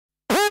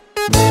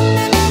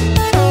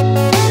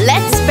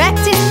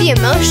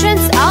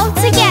emotions all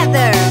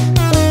together.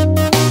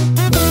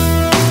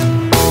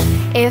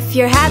 If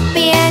you're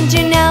happy and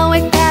you know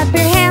it, clap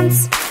your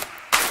hands.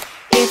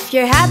 If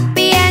you're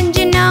happy and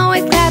you know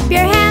it, clap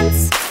your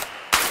hands.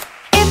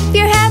 If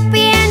you're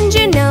happy and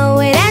you know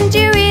it, and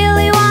you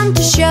really want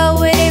to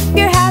show it. If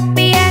you're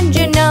happy and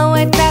you know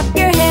it, clap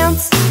your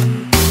hands.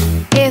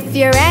 If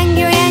you're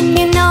angry and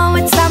you know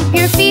it, stomp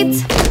your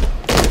feet.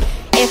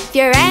 If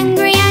you're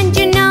angry and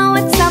you know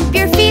it, stomp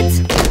your feet.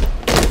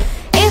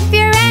 If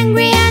you're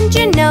angry and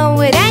you know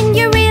it, and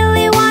you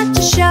really want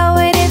to show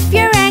it. If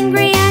you're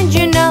angry and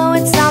you know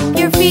it, stomp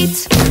your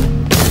feet.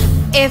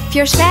 If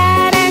you're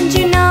sad and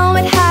you know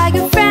it, hug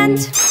a friend.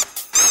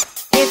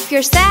 If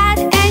you're sad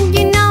and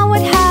you know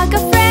it, hug a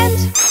friend.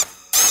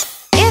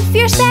 If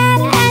you're sad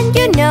and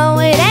you know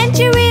it, and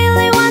you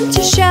really want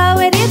to show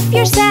it. If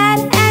you're sad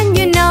and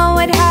you know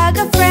it, hug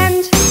a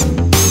friend.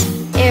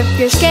 If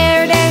you're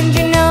scared and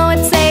you know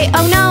it, say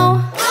oh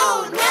no.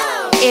 Oh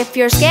no. If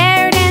you're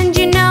scared and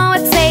you know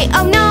it, say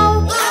oh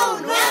no. Oh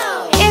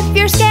no. If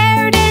you're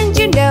scared and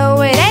you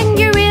know it, and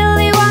you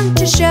really want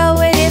to show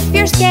it. If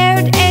you're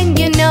scared and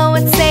you know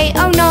it, say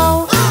oh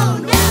no. Oh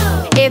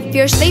no. If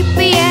you're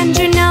sleepy and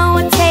you know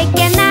it, take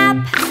a nap.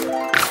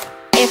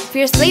 If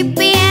you're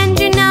sleepy and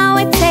you know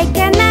it, take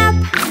a nap.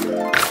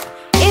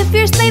 If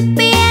you're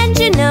sleepy and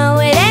you know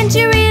it, and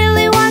you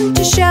really want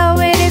to show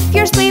it. If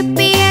you're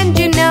sleepy and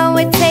you know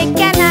it, take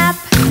a nap.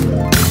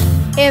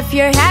 If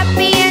you're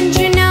happy and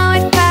you know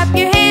it, clap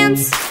your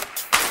hands.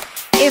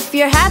 If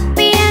you're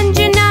happy and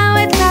you know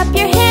it, clap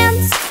your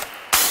hands.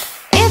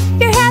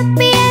 If you're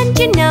happy and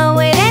you know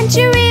it, and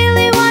you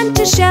really want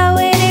to show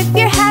it. If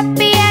you're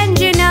happy and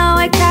you know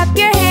it, clap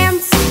your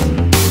hands.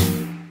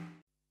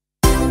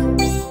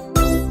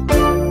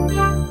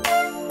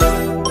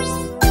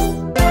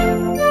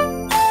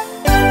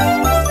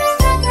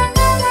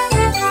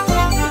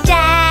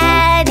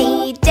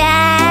 Daddy,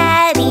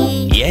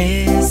 Daddy.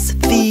 Yes,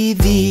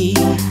 Vivi.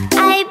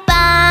 I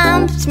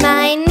bumped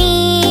my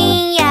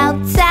knee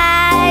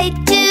outside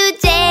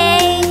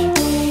today.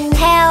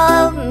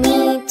 Help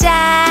me,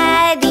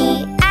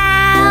 Daddy.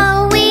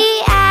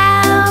 Owie,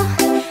 ow.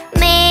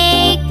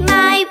 Make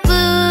my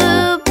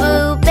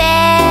boo-boo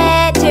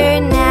better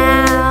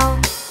now.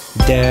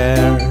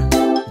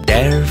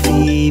 There,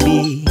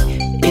 Phoebe,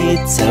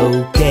 it's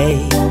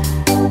okay.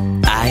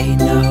 I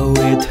know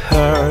it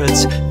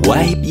hurts,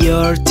 wipe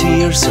your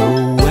tears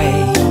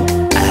away.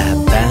 A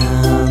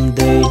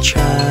bandage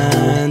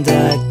and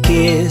a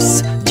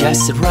kiss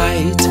just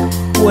right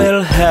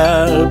will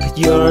help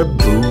your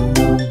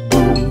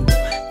boo-boo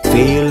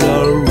feel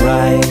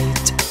alright.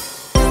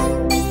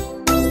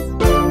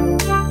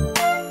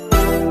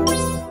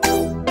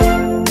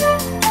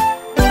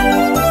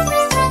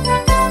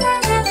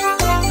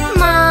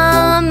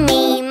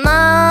 Mommy,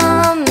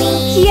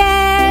 Mommy.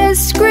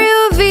 Yes,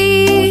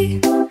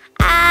 Groovy.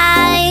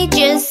 I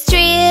just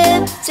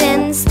tripped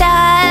and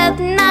stubbed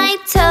my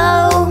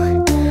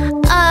toe.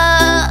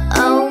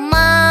 Oh,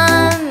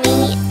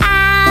 Mommy.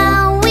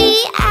 Owie,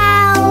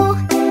 ow.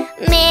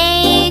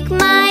 Make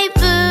my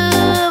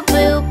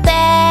boo-boo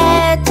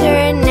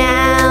better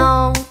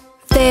now.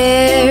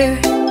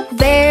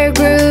 There,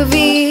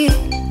 Groovy.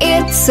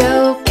 It's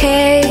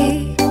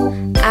okay.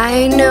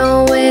 I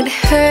know it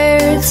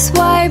hurts,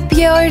 wipe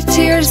your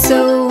tears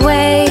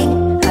away.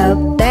 A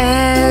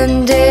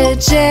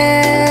bandage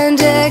and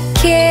a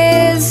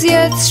kiss,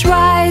 it's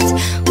right,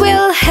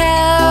 will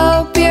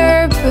help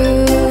your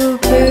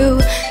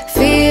boo-boo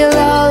feel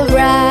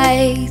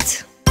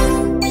alright.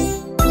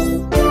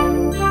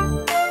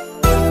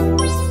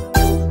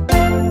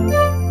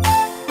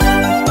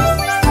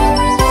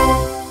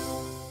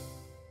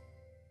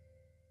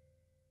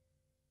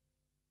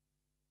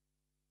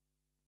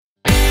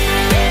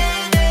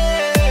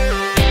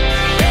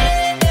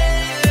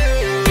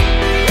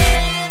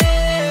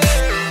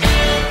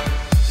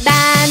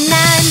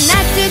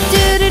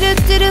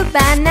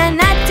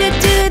 Banana do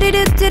do do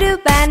do do do,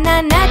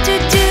 banana do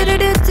do do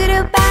do do do,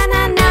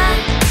 banana.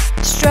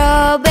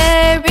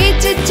 Strawberry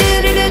do do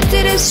do do do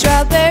do,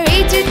 strawberry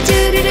do do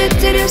do do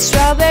do do,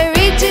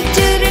 strawberry do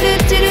do do do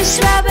do do,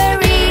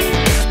 strawberry.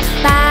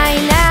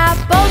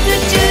 Pineapple do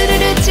do do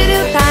do do do,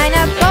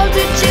 pineapple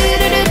do do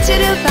do do do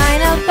do,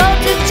 pineapple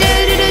do do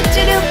do do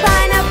do do,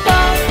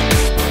 pineapple.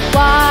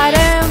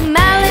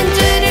 Watermelon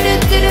do do do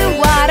do do,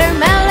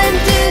 watermelon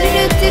do do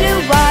do do do,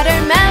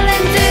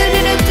 watermelon do do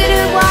do do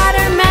do,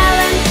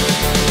 watermelon.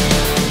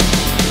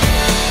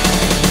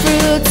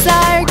 Fruits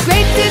are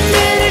great do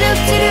do do do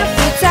do do,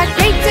 fruits are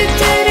great do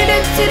do do do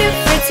do do,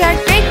 fruits are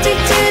great do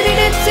do do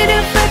do do do,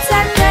 fruits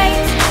are great.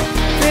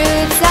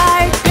 Fruits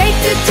are great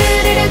do do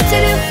do do do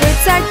do,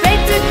 fruits are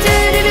great do do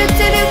do do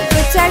do do,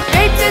 fruits are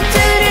great do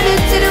do do do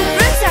do do,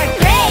 fruits are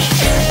great.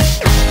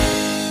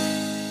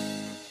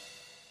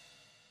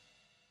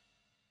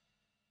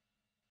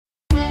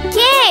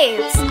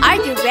 Kids, are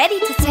you ready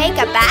to take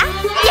a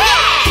bath? Yeah!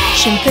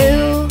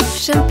 Shampoo,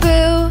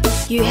 shampoo,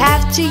 you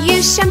have to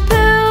use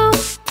shampoo.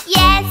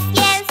 Yes,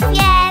 yes,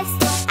 yes,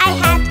 I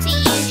have to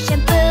use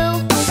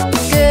shampoo.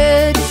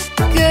 Good,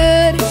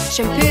 good,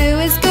 shampoo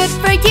is good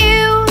for you.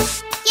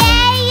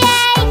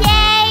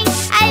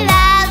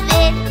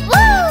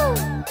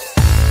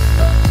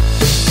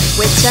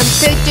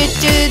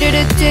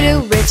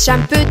 do, with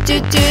shampoo, do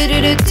do do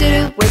do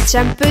do, with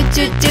shampoo,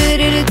 do do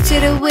do do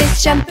do, with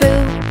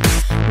shampoo.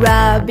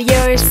 Rub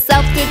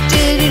yourself, do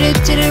do do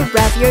do do,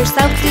 rub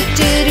yourself, do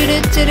do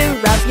do do do,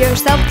 rub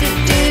yourself, do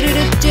do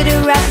do do do,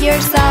 rub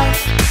yourself.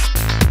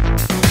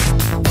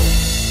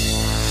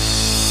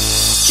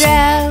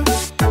 Gel,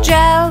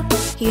 gel,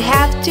 you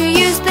have to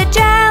use the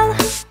gel.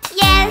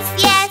 Yes,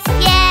 yes,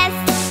 yes,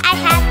 I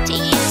have to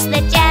use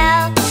the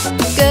gel.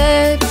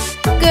 Good,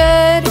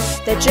 good,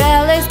 the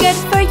gel is good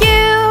for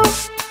you.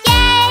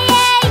 Yay,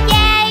 yay,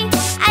 yay,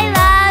 I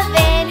love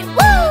it,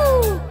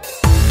 woo!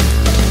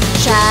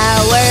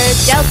 Shower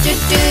gel, do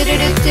do do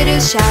do do do,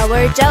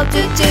 shower gel,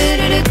 do do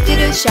do do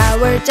do,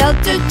 shower gel,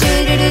 do do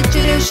do do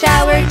do,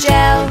 shower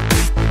gel.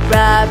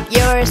 Rub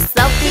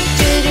yourself, do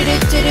do do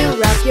do do,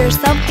 rub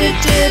yourself, do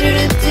do do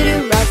do do,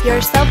 rub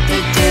yourself, do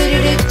do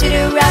do do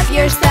do, rub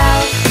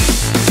yourself.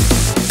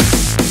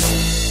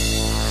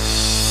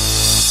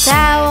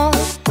 Towel,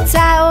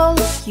 towel,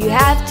 you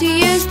have to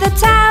use the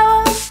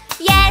towel.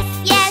 Yes,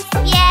 yes,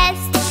 yes,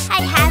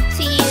 I have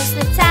to use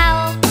the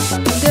towel.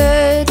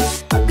 Good,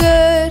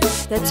 good,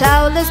 the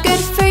towel is good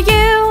for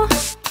you.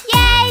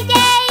 Yay,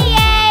 yay,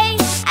 yay,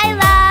 I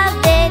love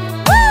it,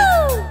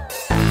 woo!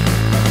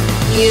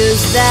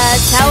 Use the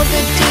towel, do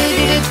do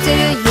do do do,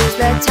 use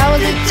the towel,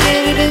 do do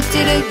do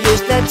do do,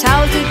 use the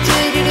towel, do do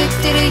do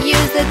do do,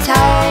 use the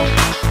towel.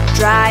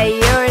 Dry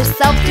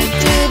yourself, do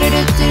do do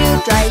do do,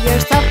 dry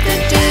yourself, do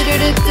do do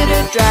do do,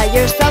 dry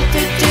yourself, do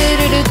do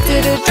do do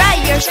do, dry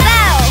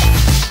yourself.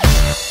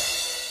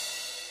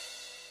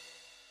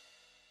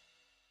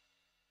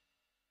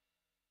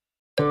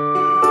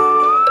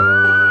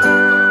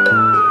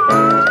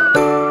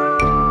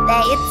 The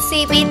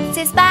itsy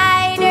bitsy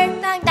spider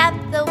climbed up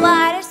the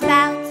water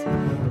spout.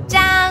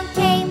 Down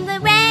came the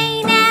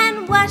rain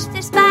and washed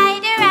the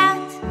spider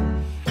out.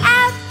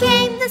 Out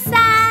came the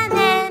sun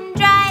and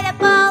dried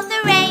up all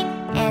the rain.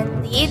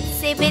 And the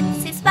itsy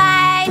bitsy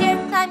spider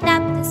climbed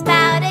up the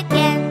spout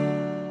again.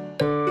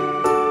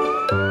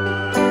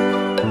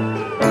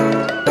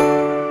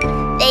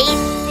 The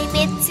itsy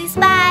bitsy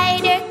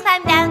spider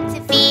climbed down to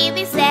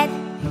Phoebe's bed.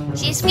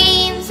 She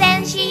screams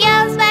and she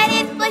yells, but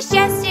it was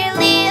just your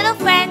little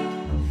friend.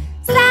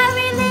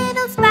 Sorry,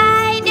 little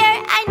spider,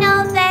 I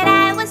know that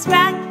I was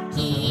wrong.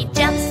 He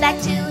jumps back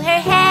to her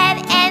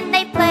head and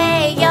they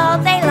play all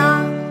day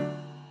long.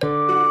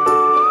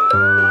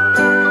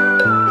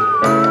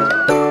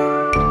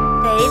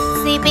 The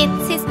itsy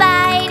bitsy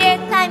spider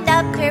climbed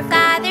up her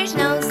father's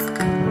nose.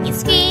 He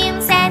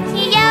screams and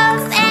he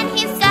yells and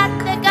he's got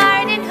the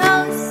garden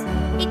hose.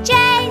 He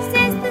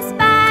chases the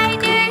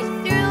spider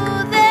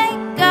through the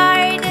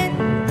garden.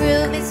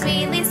 Groove is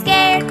really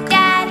scared,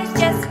 that is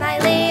just my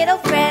little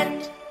friend.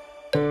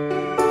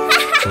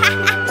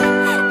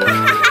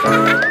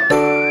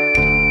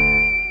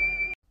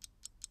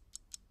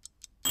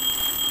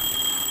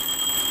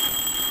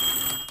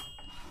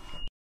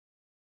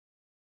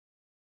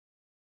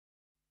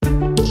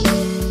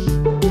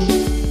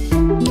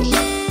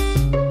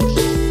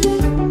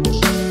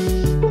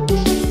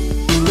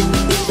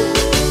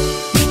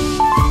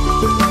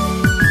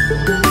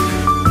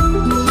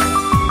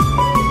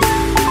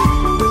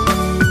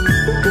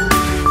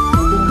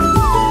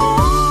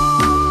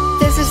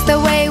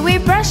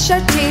 Our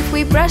teeth,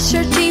 we brush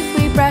our teeth,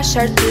 we brush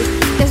our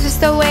teeth. This is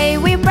the way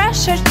we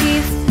brush our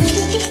teeth.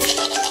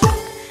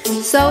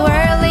 So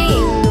early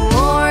in the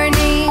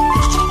morning.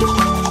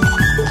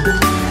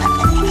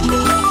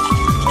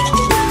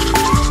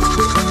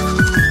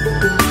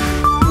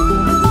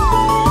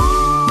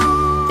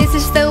 This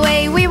is the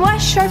way we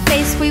wash our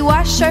face, we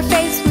wash our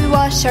face, we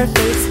wash our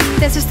face.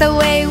 This is the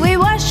way we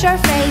wash our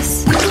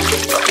face.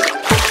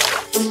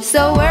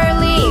 So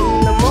early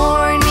in the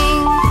morning.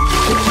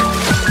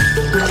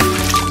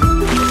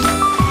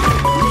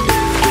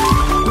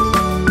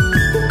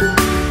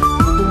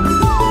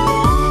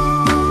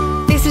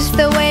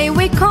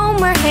 We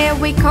comb our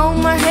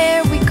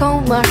hair, we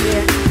comb our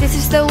hair. This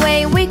is the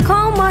way we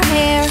comb our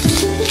hair.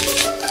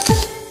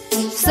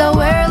 So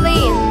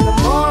early in the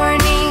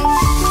morning.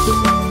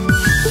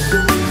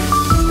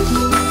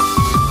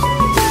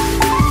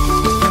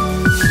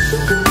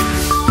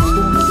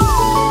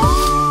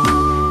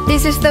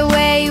 This is the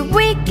way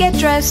we get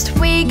dressed,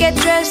 we get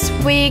dressed,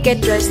 we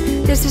get dressed.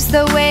 This is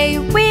the way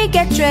we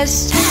get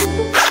dressed.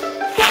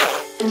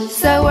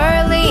 So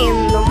early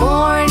in the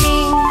morning.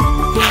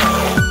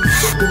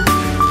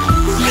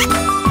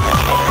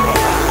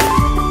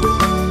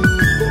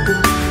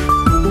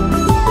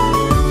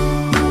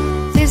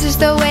 This is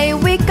the way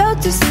we go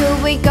to school,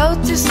 we go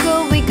to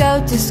school, we go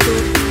to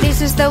school.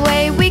 This is the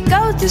way we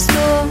go to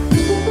school.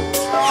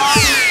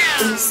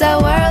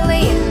 So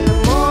early in the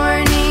morning.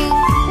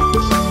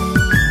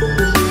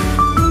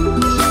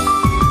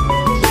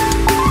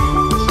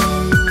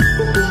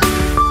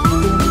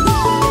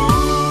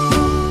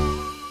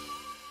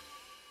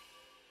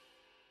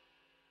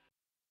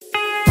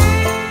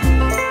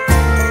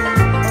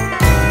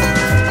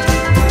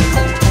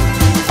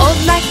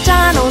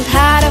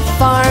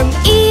 Farm,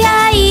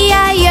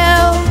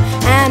 E-I-E-I-O.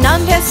 And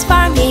on his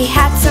farm he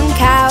had some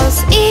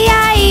cows,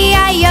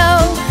 E-I-E-I-O.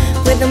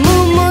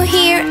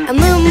 here, a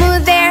moo moo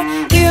there,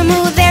 here a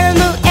moo, there a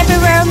moo,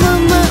 everywhere a moo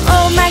moo.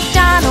 Old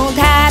MacDonald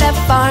had a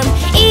farm,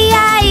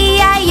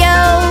 E-I-E-I-O.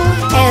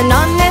 And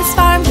on his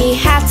farm he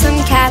had some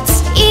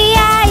cats,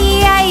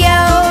 E-I-E-I-O.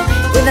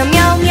 With a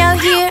meow meow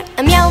here,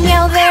 a meow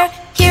meow there,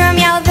 here a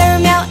meow, there a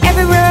meow,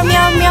 everywhere a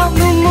meow meow.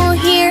 Moo moo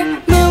here,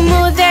 moo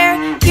moo there,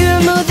 here a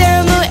moo,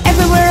 there a moo,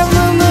 everywhere a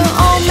moo moo.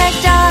 Old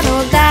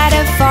MacDonald had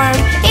a farm,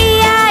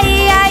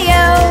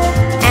 E-I-E-I-O.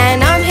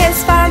 And on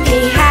his farm he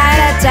had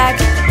a duck,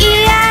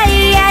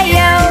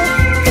 E-I-E-I-O.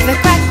 With a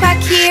quack quack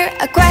here,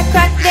 a quack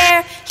quack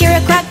there, here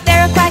a quack,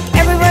 there a quack,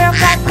 everywhere a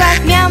quack quack.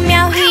 Meow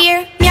meow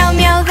here, meow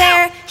meow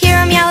there, here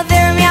a meow,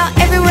 there a meow,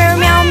 everywhere a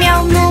meow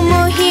meow. Moo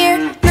moo here,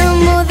 moo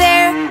moo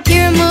there,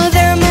 here a moo,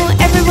 there a moo,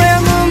 everywhere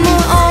a moo moo.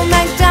 Old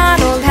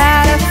MacDonald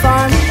had a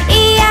farm,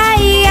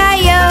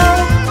 E-I-E-I-O.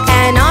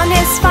 And on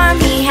his farm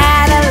he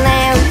had a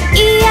lamb,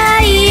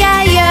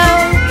 E-I-E-I-O.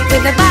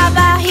 With a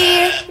ba-ba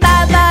here,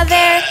 ba-ba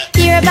there,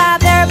 here a ba,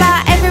 there a ba,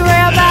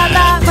 everywhere a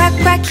ba-ba. Quack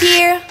quack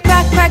here,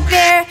 quack quack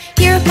there,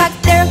 here a quack,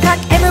 there a quack,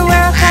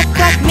 everywhere a quack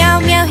quack. Meow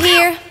meow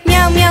here,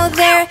 meow meow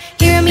there,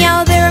 here a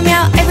meow, there a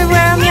meow,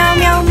 everywhere a meow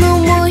meow. Moo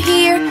moo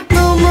here,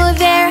 moo moo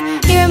there,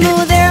 here a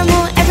moo, there a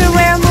moo,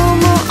 everywhere a moo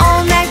moo.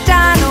 Old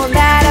MacDonald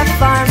had a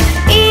farm,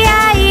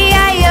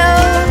 E-I-E-I-O.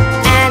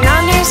 And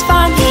on his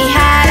farm he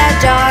had a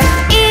dog,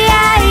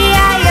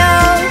 E-I-E-I-O.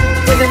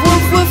 With a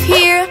woof woof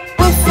here,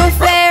 woof woof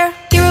there,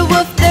 here a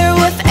woof, there a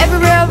woof,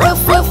 everywhere a woof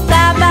woof.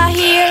 Ba-ba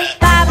here,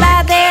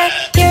 ba-ba there,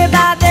 here a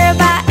ba, there a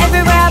ba,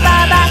 everywhere a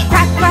ba-ba.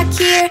 Quack quack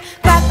here,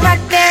 quack quack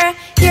there,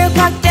 here a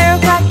quack, there a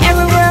quack,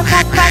 everywhere a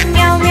quack quack.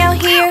 Meow meow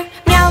here,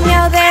 meow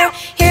meow there,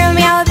 here a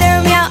meow, there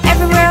a meow,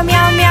 everywhere a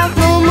meow meow.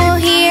 Moo moo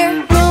here,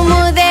 moo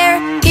moo there,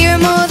 here a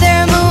moo,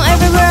 there a moo,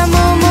 everywhere a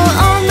moo moo.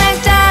 Old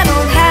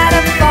MacDonald had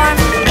a farm,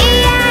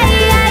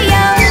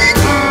 E-I-E-I-O.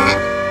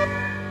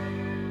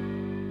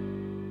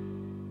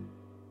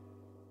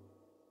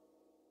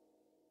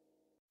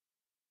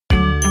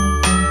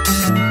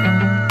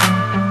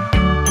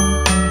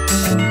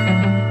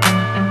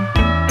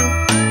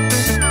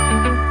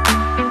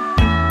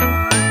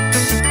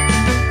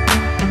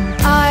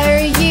 Are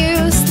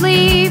you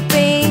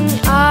sleeping?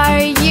 Are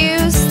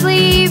you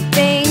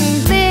sleeping?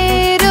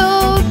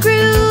 Little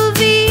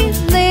Groovy,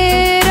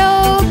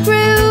 little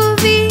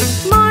Groovy.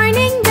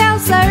 Morning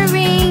bells are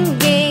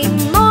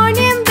ringing,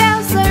 morning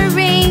bells are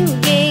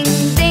ringing.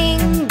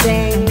 Ding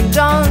dang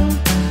dong,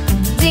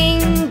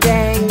 ding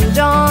dang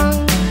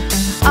dong.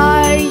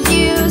 Are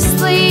you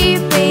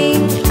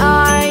sleeping?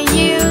 Are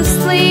you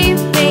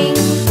sleeping?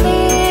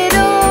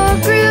 Little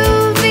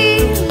Groovy,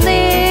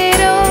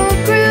 little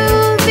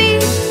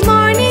Groovy.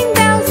 Morning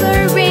bells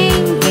are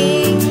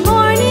ringing,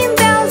 morning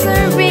bells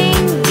are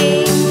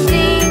ringing.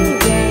 Ding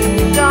dang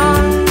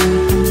dong,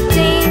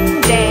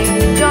 ding dang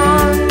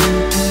dong.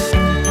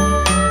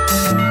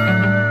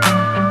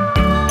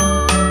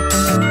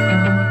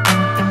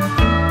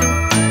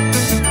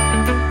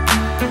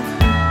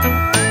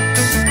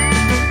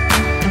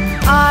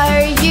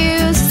 Are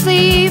you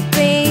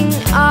sleeping?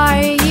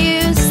 Are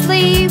you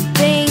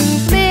sleeping?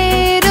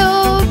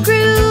 Little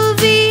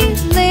Groovy,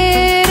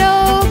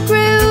 little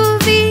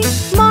Groovy.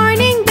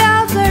 Morning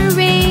bells are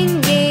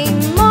ringing,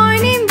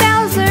 morning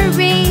bells are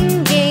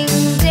ringing.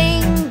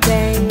 Ding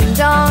dang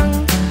dong,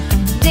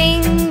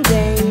 ding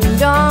dang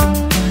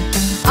dong.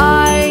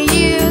 Are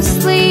you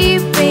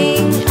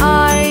sleeping?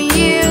 Are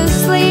you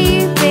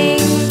sleeping?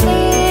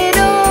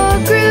 Little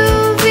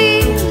Groovy,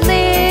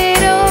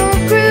 little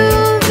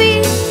Groovy.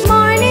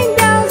 Morning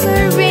bells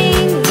are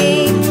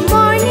ringing,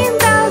 morning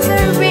bells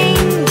are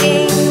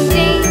ringing.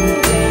 Ding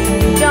dang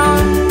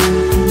dong,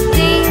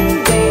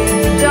 ding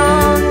dang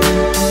dong.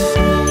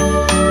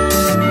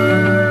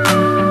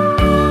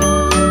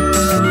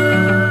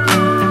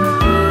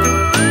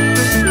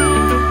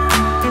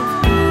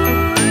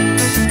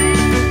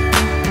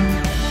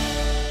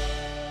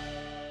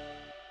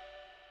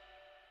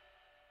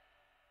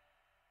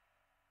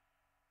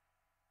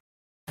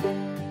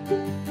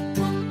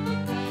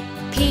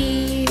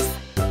 Peas,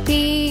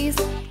 peas,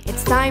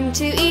 it's time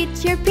to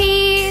eat your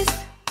peas.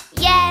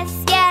 Yes,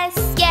 yes,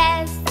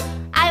 yes,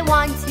 I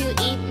want to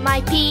eat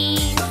my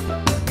peas.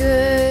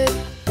 Good,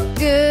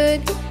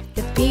 good,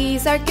 the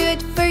peas are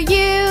good for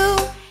you.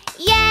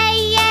 Yay,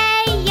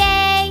 yay,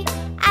 yay,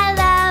 I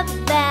love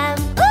them.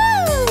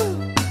 Ooh!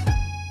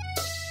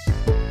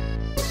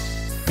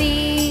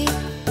 See,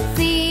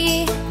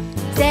 see,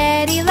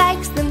 Daddy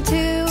likes them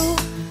too.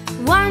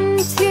 1,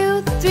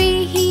 2,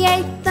 3, he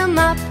ate them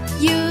up,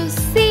 you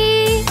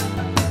see.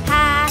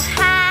 Ha,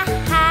 ha,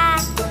 ha,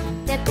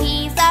 the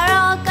peas are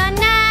all gone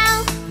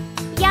now.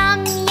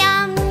 Yum,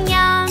 yum,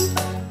 yum,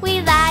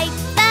 we like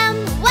them,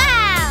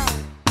 wow!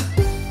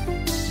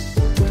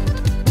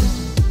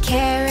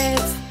 Carrots,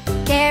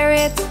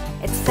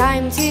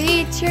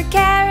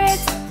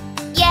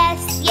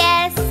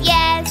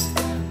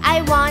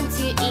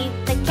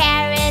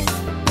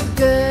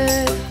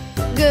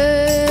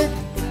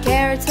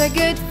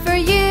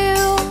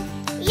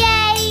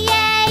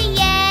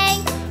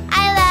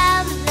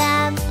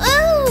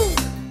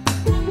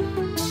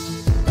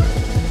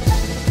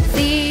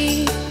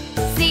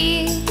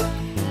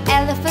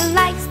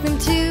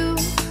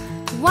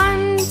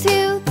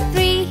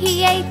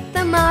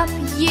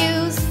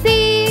 you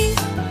see.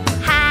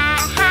 Ha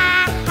ha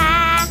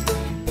ha,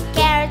 the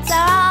carrots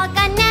are all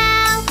gone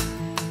now.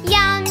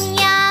 Yum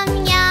yum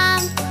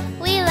yum,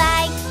 we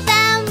like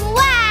them,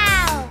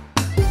 wow.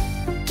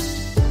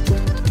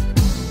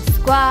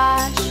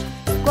 Squash,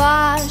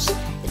 squash,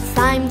 it's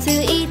time to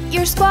eat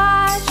your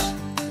squash.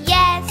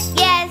 Yes,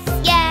 yes,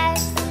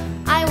 yes,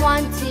 I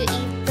want to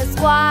eat the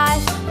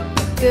squash.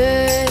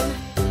 Good,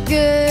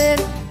 good,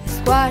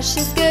 squash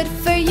is good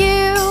for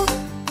you.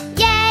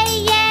 yay,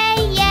 yay,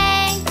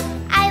 yay,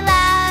 I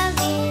love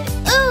it,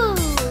 ooh.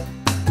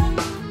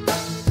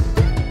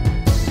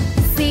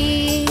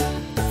 See,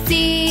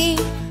 see,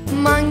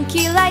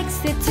 monkey likes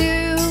it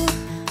too.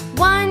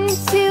 1,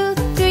 2,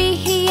 3,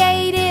 he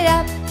ate it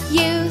up,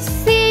 you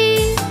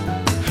see.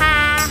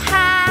 Ha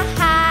ha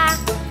ha,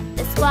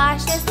 the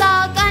squash is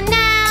all gone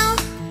now.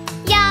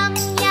 Yum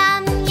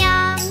yum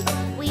yum,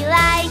 we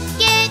like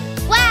it,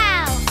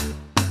 wow.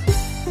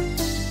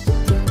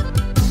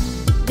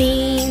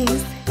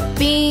 Beans,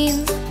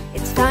 beans,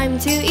 it's time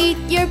to eat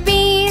your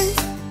beans.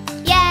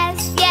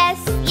 Yes, yes,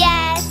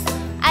 yes,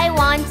 I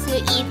want to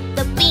eat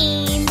the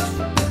beans.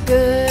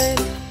 Good,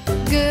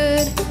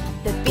 good,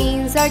 the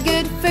beans are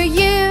good for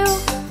you.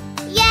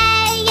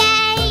 Yay,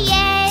 yay,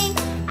 yay,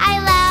 I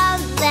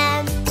love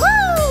them,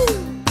 woo.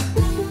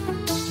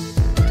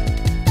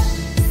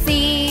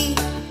 See,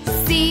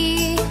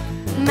 see,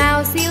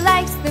 Mousy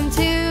likes them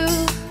too.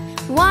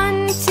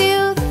 1,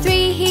 2,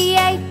 3, he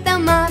ate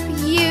them up,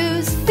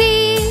 you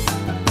see.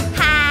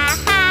 Ha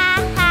ha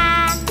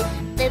ha,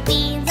 the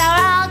beans are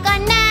all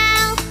gone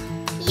now.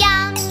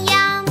 Yum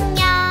yum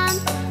yum,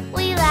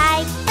 we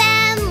like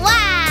them,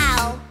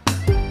 wow.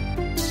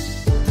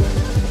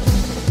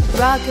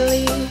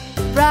 Broccoli,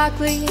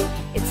 broccoli,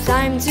 it's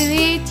time to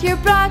eat your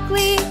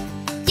broccoli.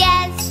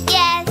 Yes,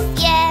 yes,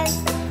 yes,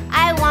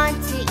 I want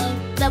to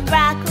eat the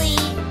broccoli.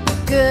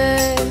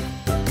 Good,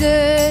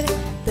 good,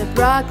 the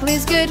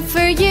broccoli's good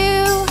for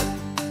you.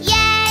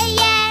 Yay,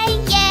 yay,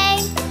 yay,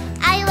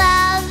 I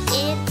love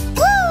it,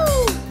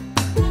 woo.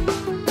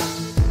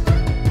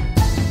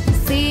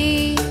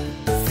 See,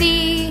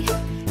 see,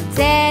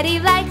 Teddy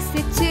likes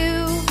it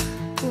too.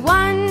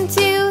 1,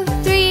 2,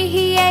 3,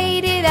 he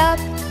ate it up,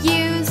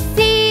 you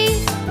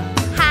see.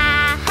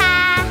 Ha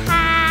ha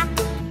ha,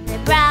 the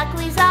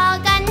broccoli's all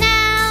gone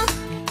now.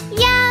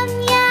 Yum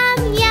yum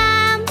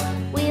yum,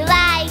 we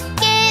like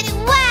it,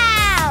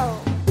 wow.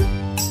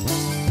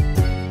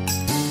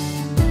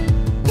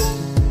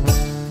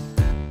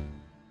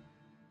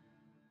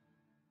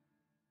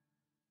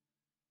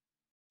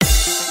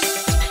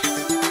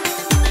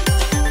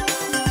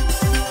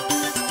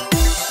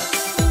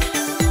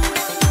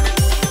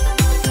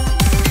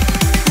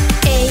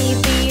 A,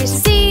 B,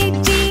 C,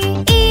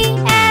 D, E,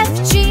 F,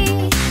 G,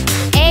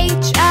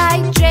 H,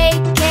 I, J,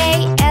 K,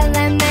 L,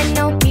 M, N,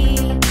 O, P,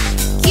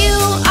 Q,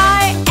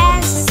 R,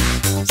 S,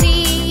 T,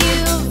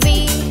 U,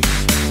 V,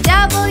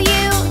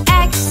 W,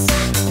 X,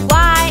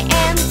 Y,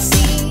 and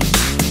Z.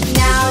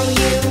 Now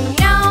you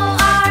know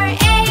our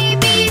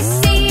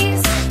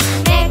ABCs.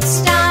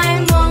 Next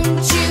time, won't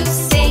you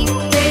sing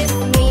with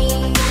me?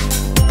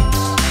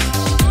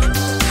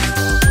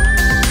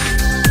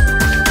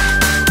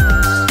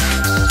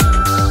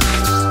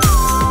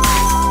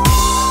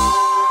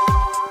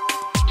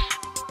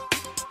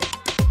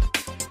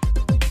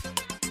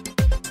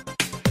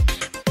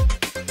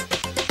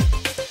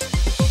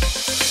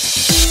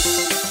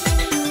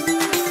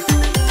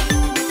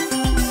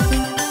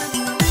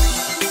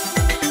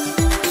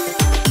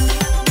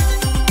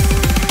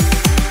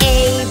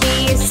 A, B,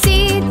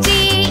 C, D,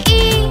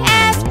 E,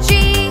 F, G,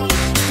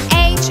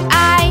 H,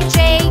 I, J,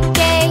 K,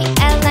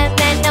 L, M,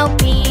 N, O,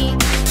 P,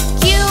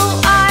 Q,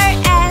 R,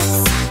 S,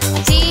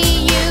 T,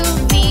 U,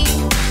 V,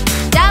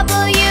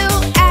 W,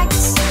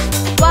 X,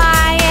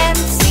 Y, and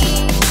Z.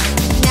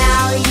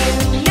 Now you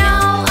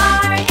know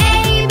our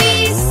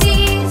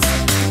ABCs.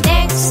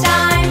 Next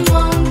time,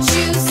 won't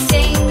you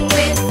sing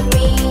with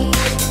me?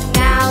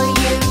 Now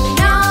you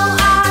know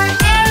our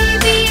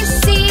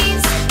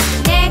ABCs.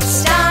 Next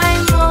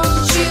time,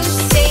 won't you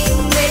sing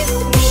with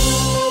me?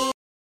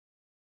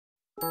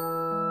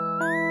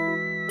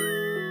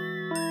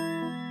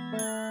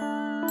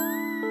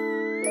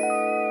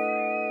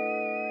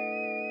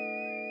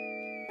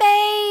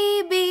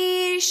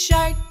 Baby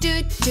shark,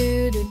 doo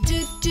doo doo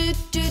doo doo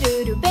doo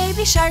doo doo.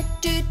 Baby shark,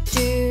 doo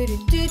doo doo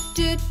doo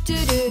doo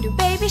doo doo doo.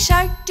 Baby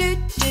shark, doo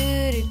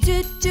doo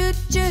doo doo doo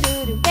doo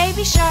doo doo.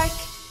 Baby shark.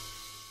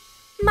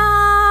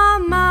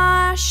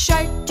 Mama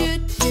shark, doo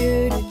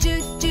doo doo doo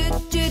doo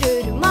doo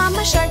doo doo.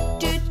 Mama shark,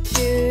 doo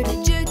doo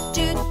doo doo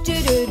doo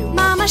doo doo doo.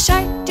 Mama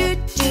shark, doo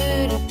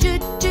doo doo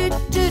doo doo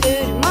doo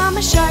doo.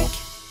 Mama shark.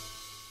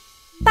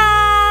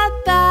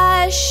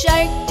 Papa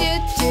shark, doo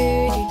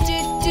doo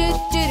doo doo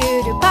doo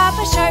doo doo.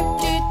 Papa shark,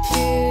 doo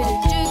doo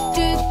doo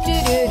doo doo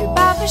doo doo.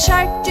 Papa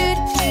shark, doo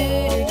doo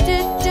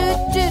doo doo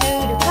doo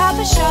doo doo.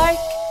 Papa shark.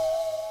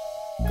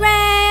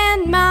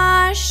 Grandma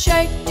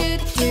shark, doo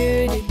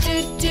doo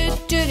doo doo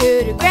doo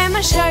doo doo.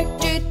 Grandma shark,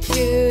 doo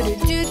doo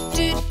doo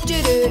doo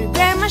doo doo doo.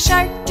 Grandma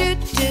shark, doo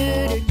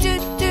doo doo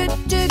doo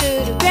doo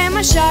doo doo.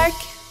 Grandma shark.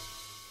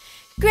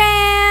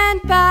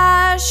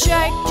 Grandpa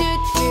Shark,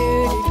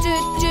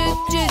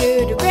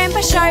 do-do-do-do-do-do-do.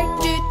 Grandpa Shark,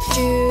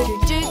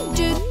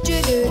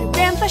 do-do-do-do-do-do.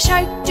 Grandpa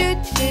Shark,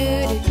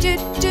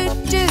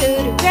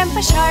 do-do-do-do-do-do.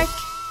 Grandpa Shark.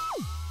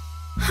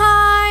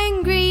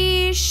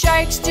 Hungry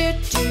sharks,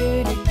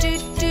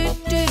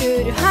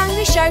 do-do-do-do-do-do.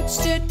 Hungry sharks,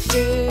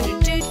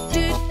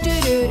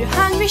 do-do-do-do-do-do.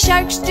 Hungry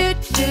sharks,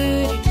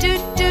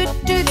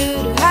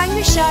 do-do-do-do-do-do.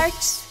 Hungry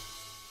sharks.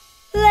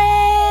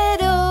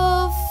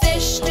 Little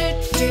fish,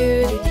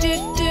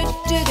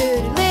 do-do-do-do-do-do.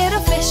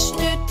 Little fish,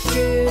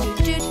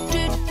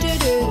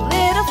 do-do-do-do-do-do.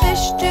 Little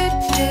fish,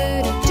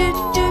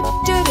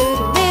 do-do-do-do-do-do.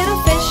 Little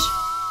fish.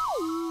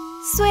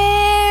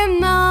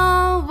 Swim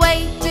away,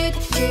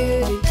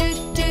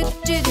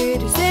 do-do-do-do-do-do.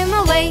 Swim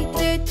away,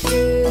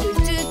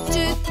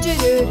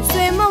 do-do-do-do-do-do.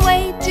 Swim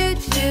away,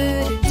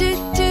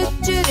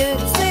 do-do-do-do-do-do.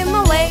 Swim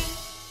away.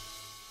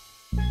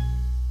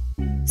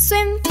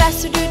 Swim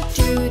faster,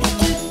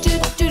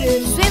 do-do-do-do-do-do.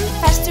 Swim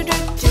faster,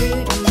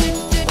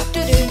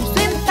 do-do-do-do-do-do.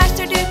 Swim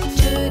faster,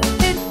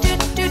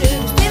 do-do-do-do-do-do.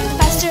 Swim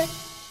faster.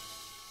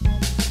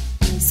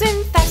 Swim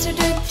faster,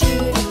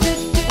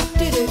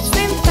 do-do-do-do-do-do.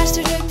 Swim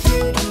faster,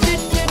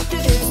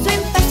 do-do-do-do-do-do.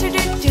 Swim faster,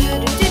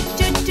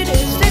 do-do-do-do-do-do.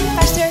 Swim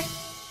faster.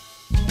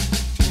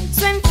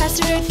 Swim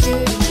faster,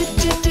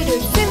 do-do-do-do-do-do.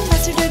 Swim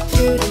faster,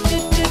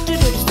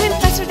 do-do-do-do-do-do. Swim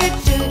faster,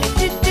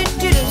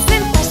 do-do-do-do-do-do.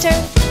 Swim faster.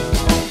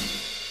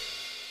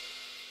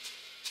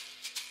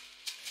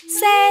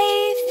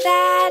 Safe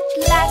at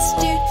last,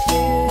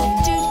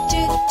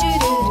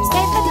 do-do-do-do-do-do.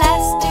 Safe at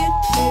last,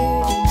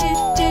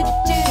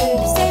 do-do-do-do-do.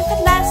 Safe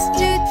at last,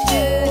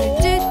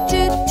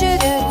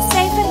 do-do-do-do-do.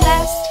 Safe at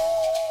last.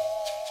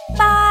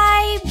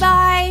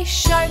 Bye-bye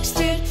sharks,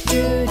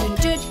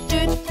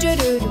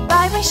 do-do-do-do-do-do.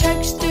 Bye-bye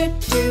sharks,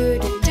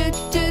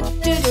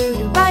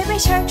 do-do-do-do-do-do. Bye-bye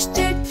sharks,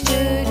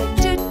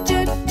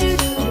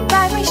 do-do-do-do-do-do.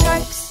 Bye-bye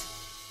sharks.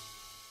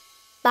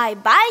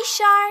 Bye-bye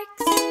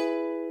sharks.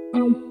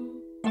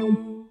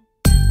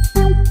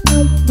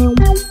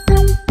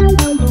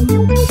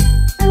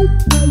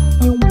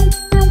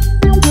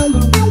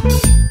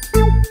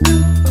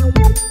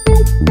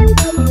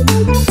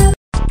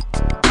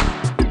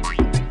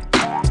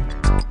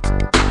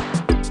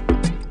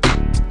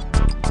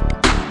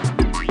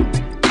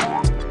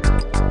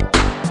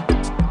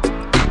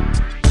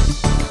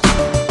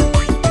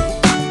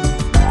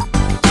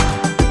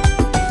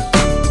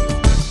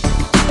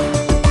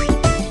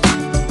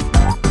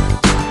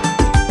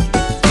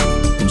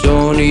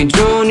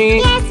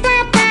 Johnny, Yes,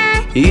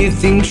 Papa.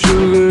 eating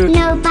sugar,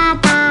 No,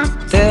 Papa.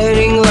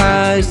 telling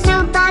lies.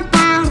 No,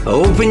 Papa.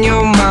 Open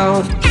your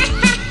mouth.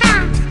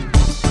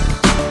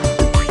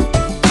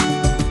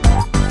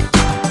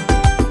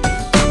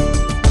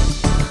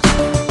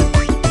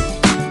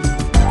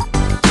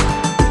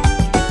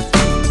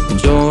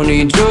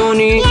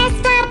 Johnny, Yes,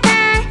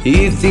 Papa.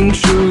 eating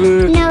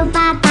sugar, No,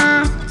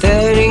 Papa.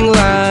 telling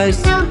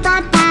lies. No,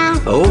 Papa.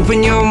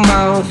 Open your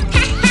mouth.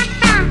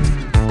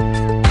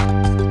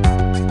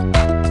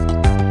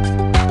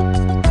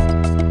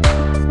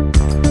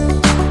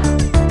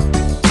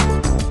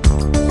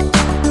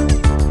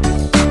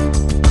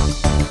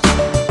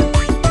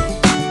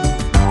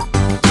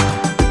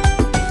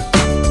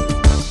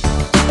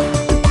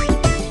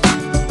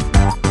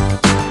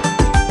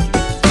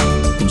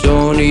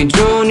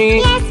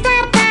 Johnny, Yes,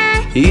 Papa.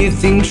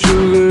 eating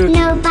sugar,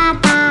 No,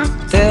 Papa.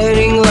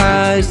 telling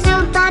lies.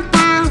 No,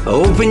 Papa.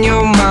 Open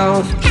your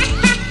mouth.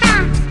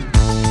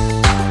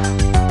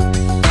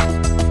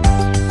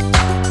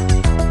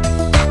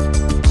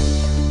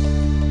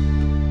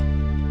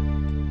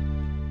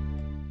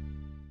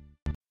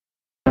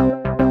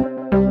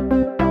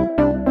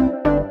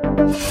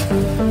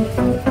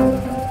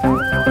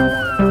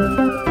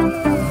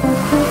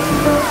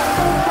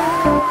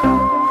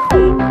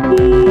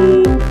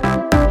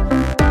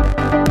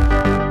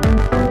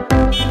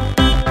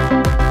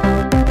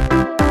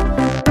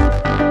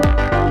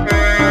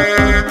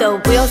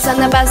 On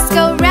the bus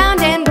go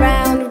round and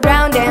round,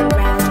 round and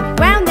round,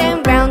 round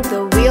and round.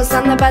 The wheels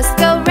on the bus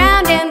go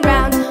round and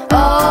round,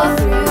 all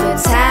through the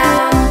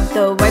town.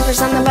 The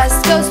wipers on the bus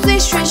go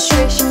swish, swish,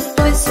 swish,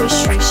 swish, swish,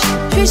 swish,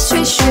 swish,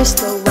 swish, swish.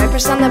 The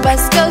wipers on the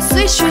bus go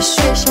swish, swish,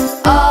 swish,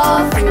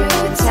 all through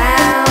the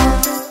town.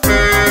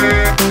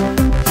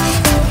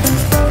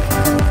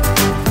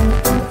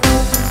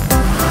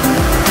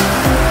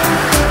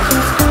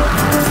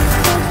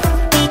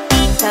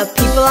 The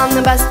people on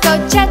the bus go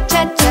chat,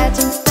 chat, chat,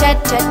 chat,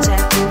 chat, chat,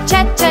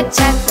 chat, chat,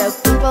 chat. The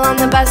people on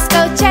the bus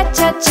go chat,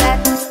 chat, chat,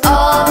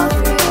 all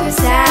through the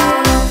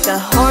town. The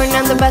horn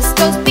on the bus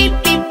goes beep,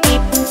 beep,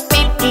 beep,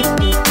 beep, beep,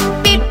 beep,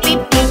 beep, beep,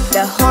 beep.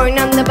 The horn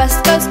on the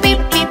bus goes beep,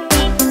 beep,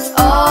 beep,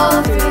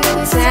 all through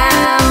the town.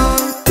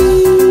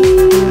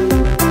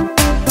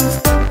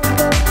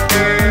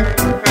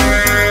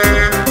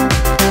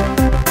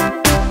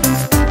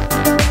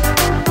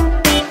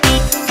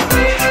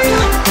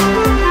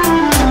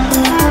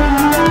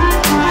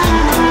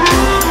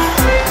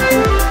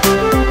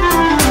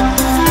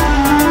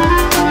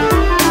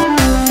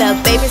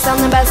 On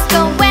the bus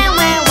go wah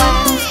wah wah,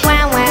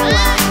 wah wah wah,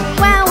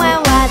 wah wah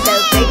wah. The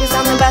babies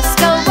on the bus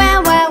go wah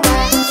wah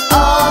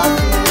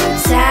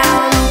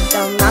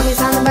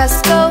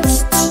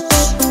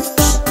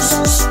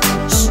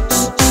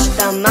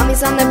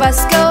Mommy's on the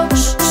bus go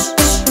shh, shh,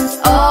 shh,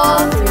 all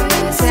through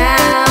the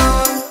town.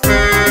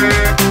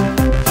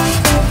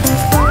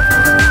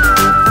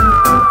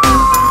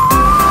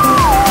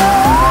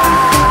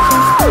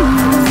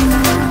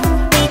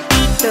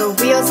 The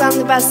wheels on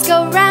the bus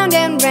go round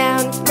and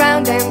round,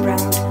 round and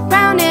round,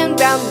 round and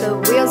round. The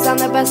wheels on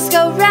the bus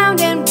go round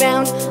and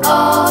round,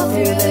 all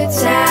through the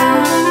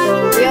town.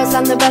 The wheels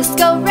on the bus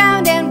go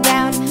round and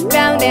round,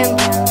 round and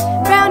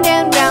round, round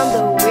and round.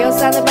 The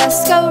wheels on the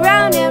bus go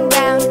round and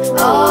round,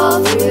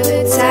 all through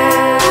the town.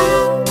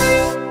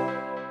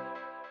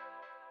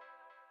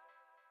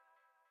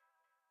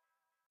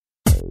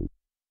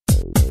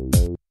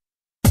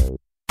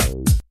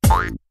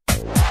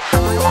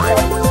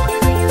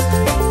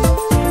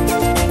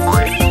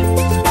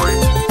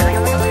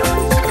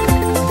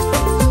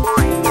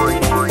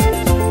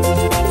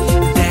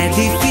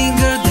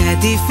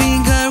 Daddy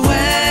finger,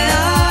 where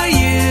are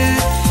you?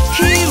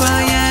 Here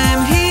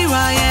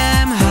I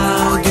am,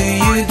 how do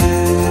you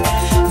do?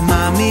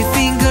 Mommy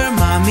finger,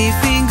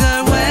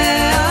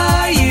 where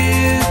are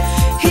you?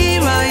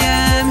 Here I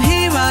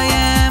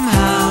am,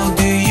 how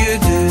do you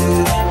do?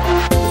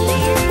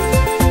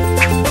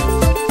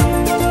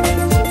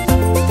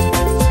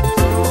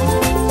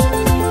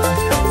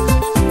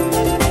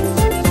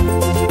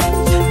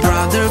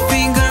 Brother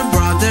finger,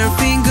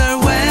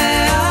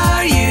 where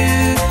are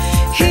you?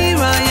 Here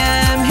I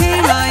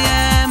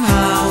am,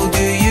 how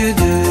do you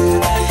do?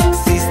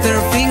 Sister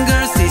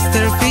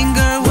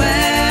finger,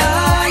 where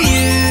are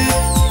you?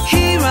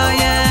 Here I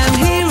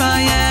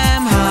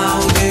am,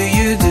 how do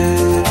you do?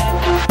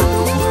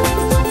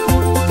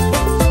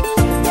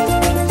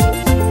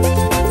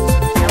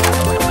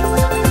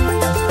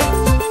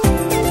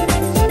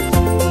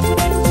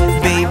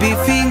 Baby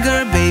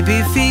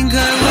finger,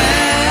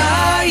 where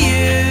are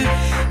you?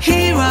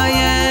 Here I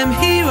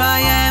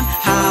am,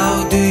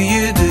 how do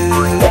you do?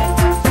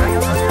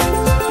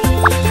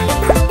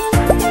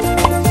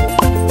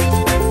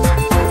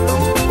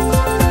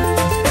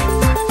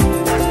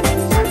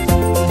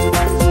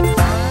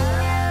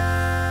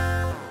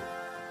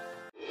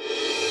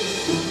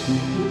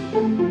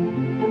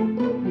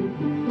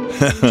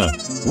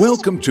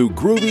 Welcome to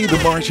Groovy the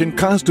Martian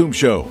Costume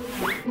Show.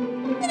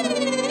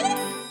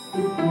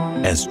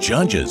 As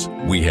judges,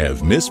 we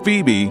have Miss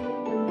Phoebe,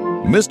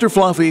 Mr.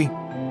 Fluffy,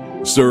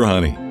 Sir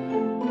Honey.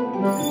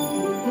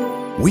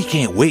 We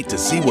can't wait to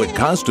see what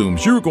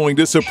costumes you're going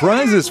to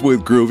surprise us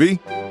with, Groovy.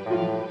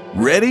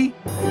 Ready?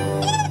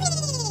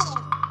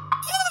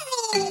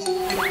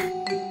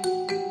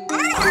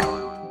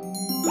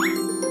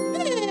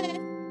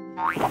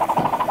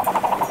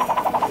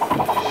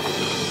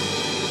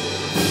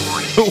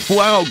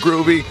 Wow,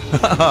 Groovy!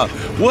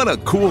 What a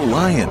cool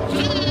lion!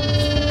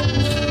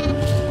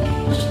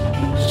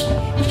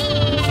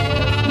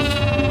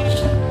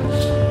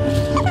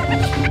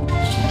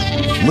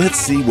 Let's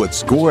see what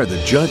score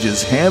the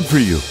judges have for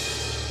you.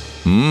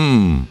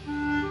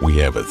 We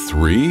have a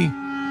 3,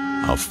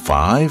 a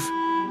 5,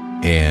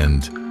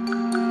 and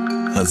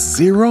a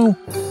 0?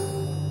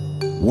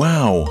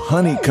 Wow,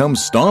 Honey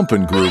comes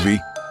stomping, Groovy.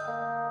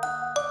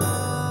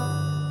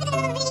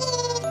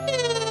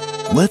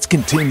 Let's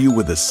continue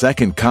with the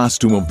second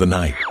costume of the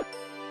night.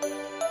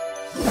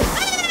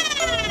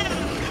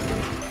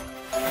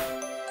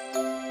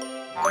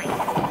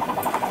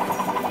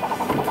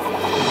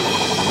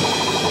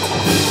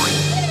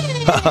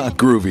 Haha,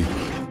 Groovy.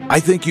 I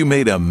think you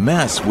made a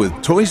mess with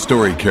Toy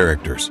Story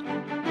characters.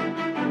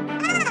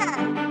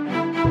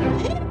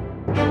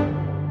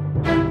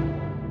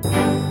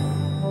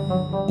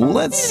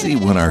 Let's see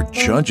what our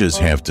judges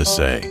have to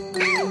say.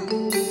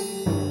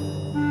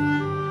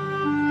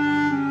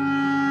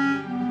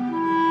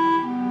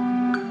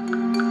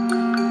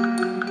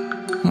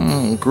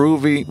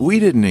 Groovy, we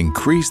didn't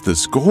increase the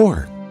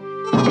score.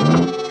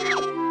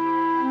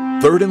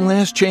 Third and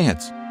last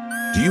chance.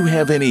 Do you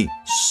have any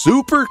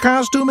super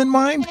costume in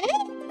mind?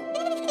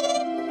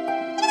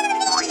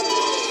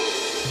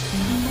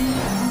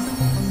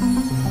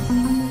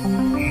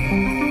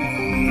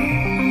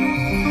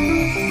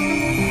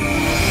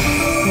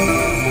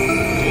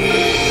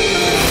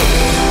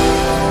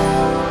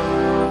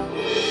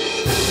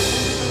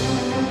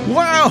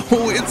 Wow,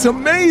 it's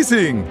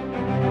amazing!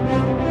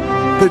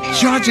 The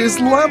judges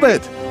love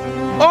it!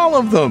 All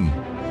of them!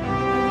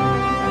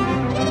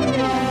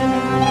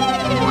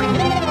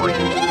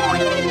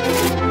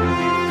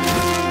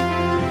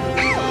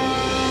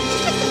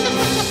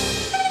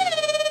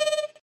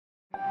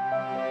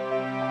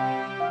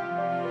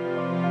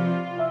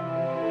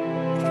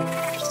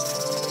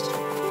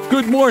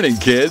 Good morning,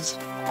 kids!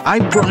 I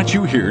brought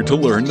you here to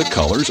learn the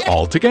colors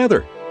all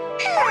together.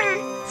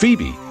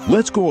 Phoebe,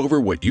 let's go over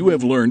what you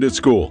have learned at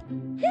school.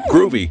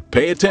 Groovy,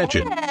 pay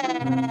attention.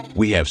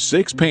 We have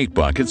 6 paint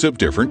buckets of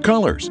different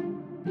colors.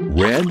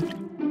 Red,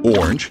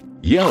 orange,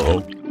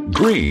 yellow,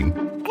 green.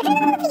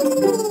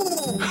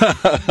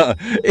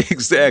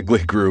 Exactly,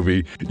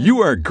 Groovy. You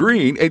are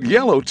green and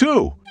yellow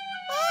too.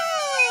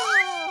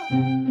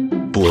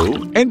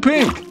 Blue and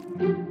pink.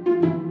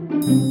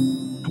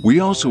 We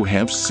also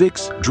have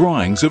 6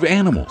 drawings of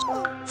animals.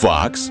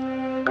 fox,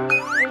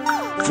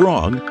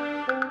 frog,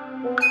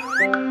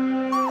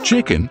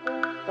 chicken,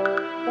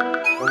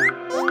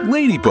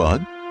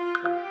 ladybug,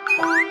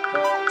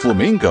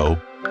 flamingo,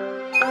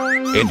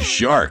 and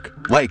shark,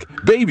 like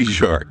baby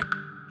shark.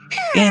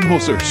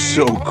 Animals are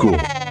so cool.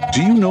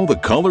 Do you know the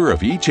color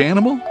of each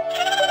animal?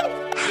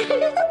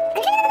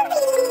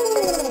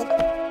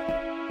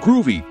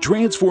 Groovy,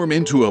 transform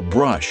into a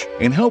brush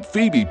and help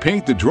Phoebe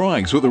paint the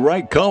drawings with the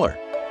right color.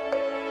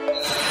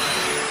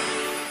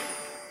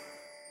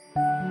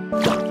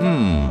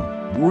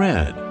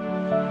 Red.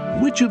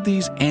 Which of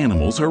these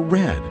animals are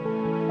red?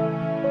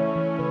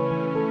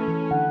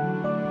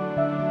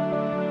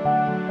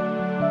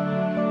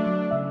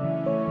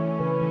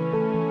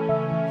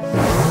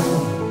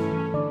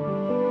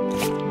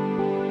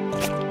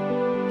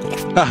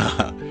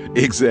 Haha,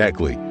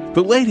 exactly.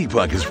 The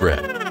ladybug is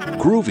red.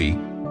 Groovy,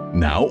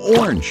 now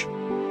orange.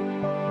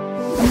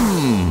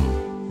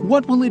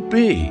 What will it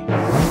be?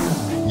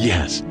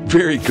 Yes,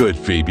 very good,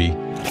 Phoebe.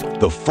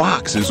 The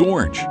fox is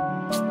orange.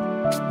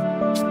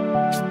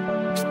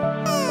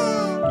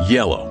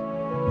 Yellow.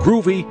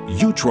 Groovy,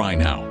 you try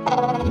now.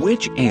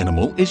 Which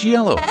animal is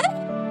yellow?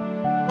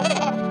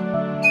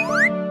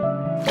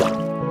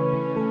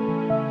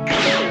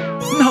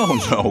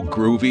 No,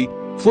 Groovy.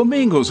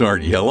 Flamingos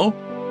aren't yellow.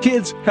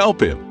 Kids,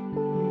 help him.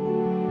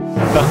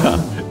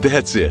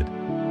 That's it.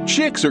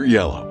 Chicks are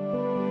yellow.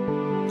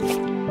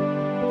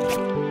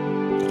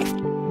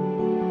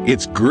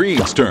 It's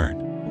green's turn.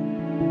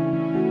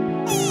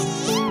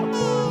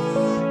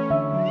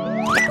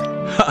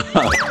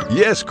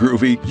 Yes,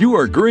 Groovy, you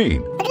are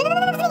green.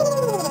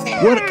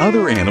 What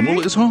other animal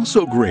is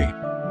also green?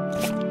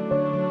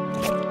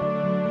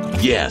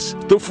 Yes,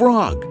 the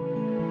frog.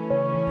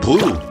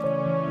 Blue.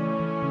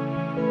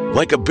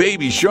 Like a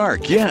baby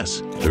shark,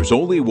 yes. There's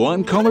only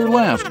one color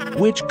left.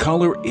 Which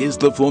color is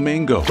the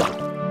flamingo?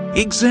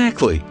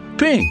 Exactly,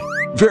 pink.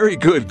 Very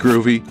good,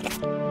 Groovy.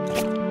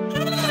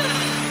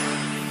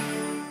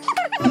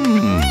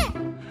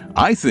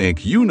 I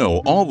think you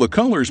know all the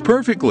colors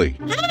perfectly.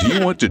 Do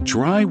you want to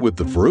try with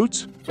the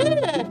fruits?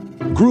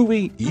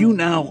 Groovy, you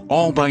now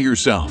all by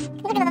yourself.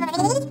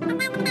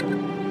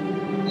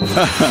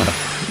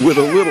 With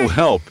a little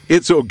help,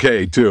 it's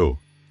okay too.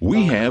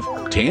 We have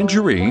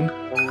tangerine,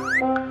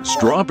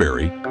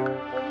 strawberry,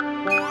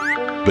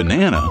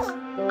 banana,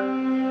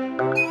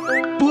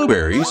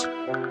 blueberries,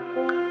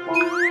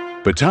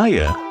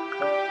 pitaya,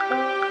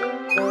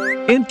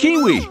 and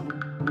kiwi.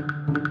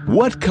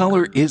 What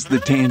color is the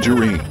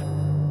tangerine?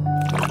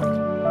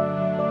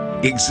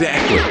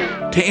 Exactly.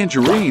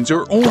 Tangerines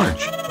are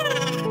orange.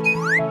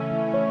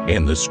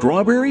 And the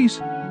strawberries?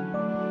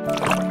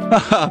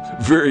 Haha,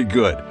 very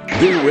good.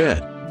 They're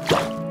red.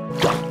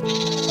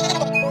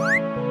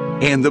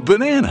 And the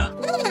banana?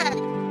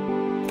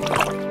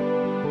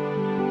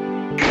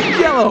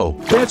 Yellow.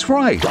 That's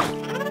right.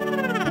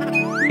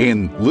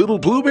 And little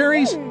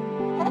blueberries?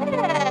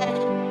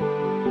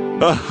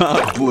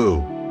 Haha,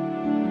 blue.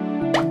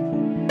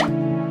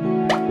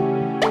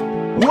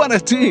 What a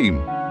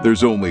team!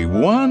 There's only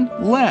one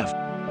left,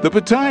 the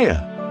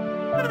pitaya.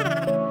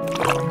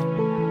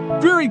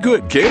 Very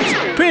good, kids.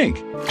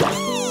 Pink.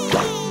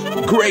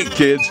 Great,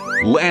 kids.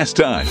 Last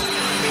time.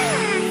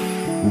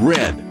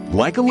 Red,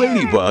 like a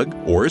ladybug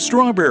or a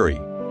strawberry.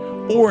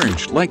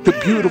 Orange, like the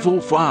beautiful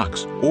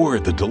fox or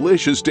the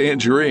delicious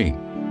tangerine.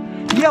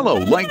 Yellow,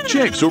 like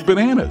chicks or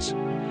bananas.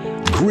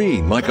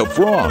 Green, like a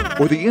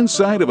frog or the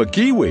inside of a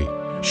kiwi.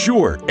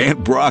 Sure,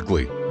 and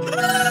broccoli.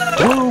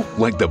 Blue,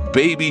 like the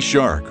baby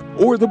shark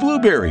or the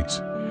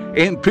blueberries.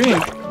 And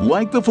pink,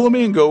 like the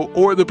flamingo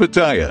or the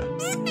pitaya.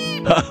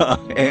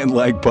 And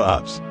like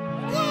Pops.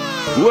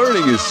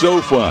 Learning is so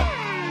fun.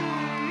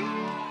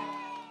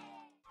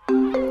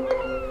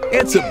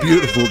 It's a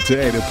beautiful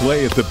day to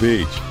play at the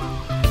beach.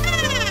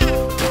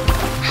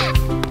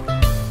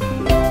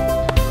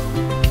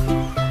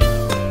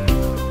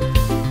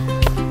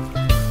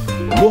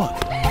 Look,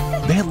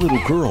 that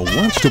little girl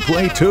wants to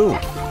play too.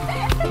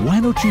 Why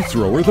don't you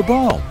throw her the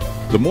ball?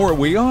 The more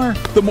we are,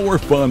 the more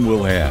fun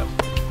we'll have.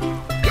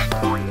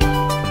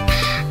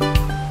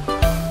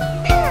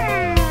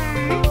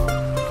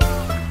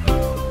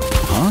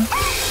 Huh?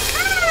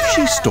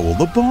 She stole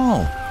the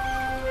ball.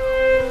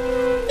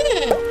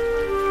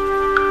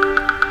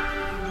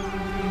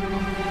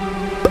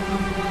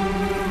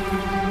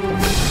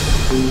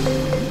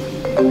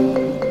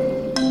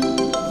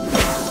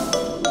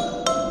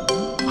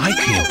 I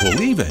can't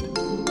believe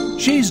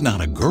it. She's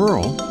not a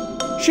girl.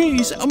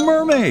 She's a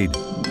mermaid.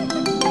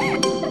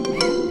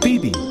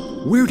 Phoebe,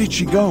 where did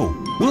she go?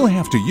 We'll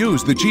have to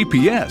use the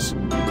GPS.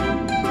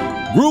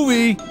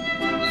 Groovy!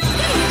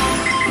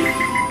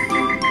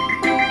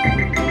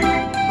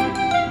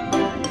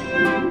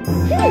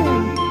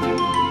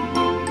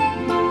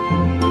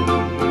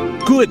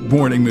 Good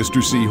morning,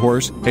 Mr.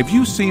 Seahorse. Have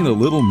you seen a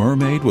little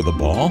mermaid with a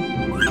ball?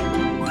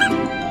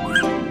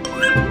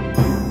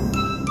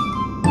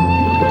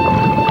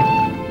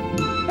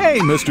 Hey,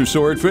 Mr.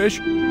 Swordfish.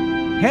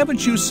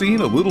 Haven't you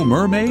seen a little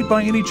mermaid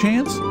by any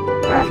chance?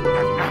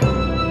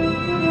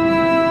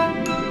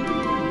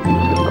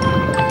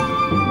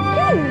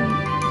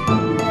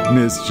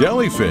 goodness,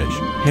 jellyfish!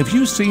 Have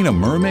you seen a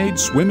mermaid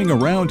swimming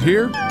around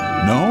here?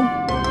 No?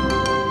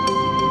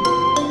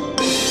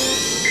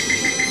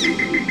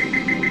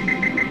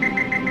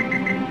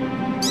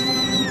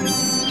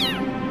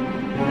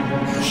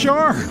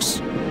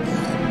 Sharks!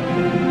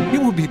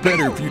 It would be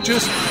better if you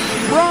just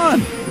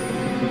run!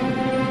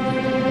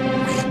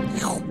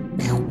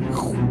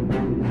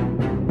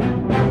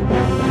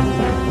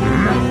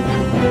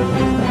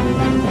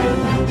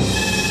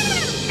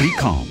 Be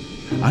calm.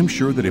 I'm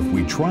sure that if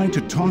we try to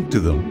talk to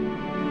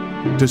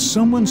them... Does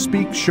someone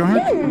speak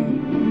shark?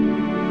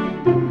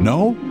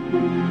 No?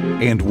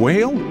 And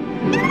whale?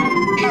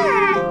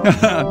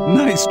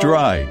 Nice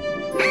try.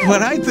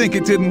 But I think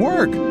it didn't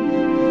work.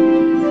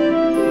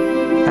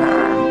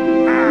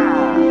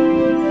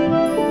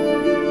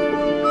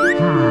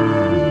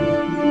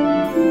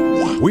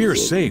 We're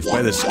safe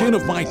by the skin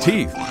of my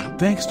teeth,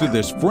 thanks to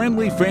this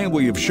friendly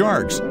family of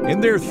sharks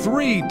and their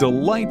 3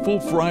 delightful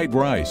fried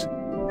rice.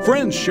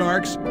 Friends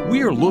sharks,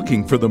 we are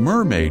looking for the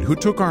mermaid who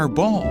took our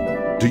ball.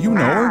 Do you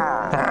know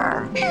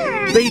her?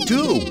 They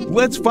do.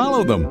 Let's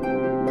follow them.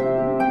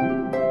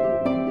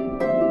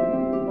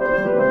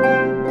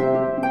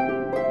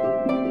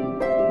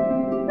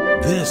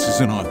 This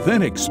is an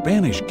authentic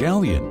Spanish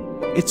galleon.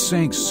 It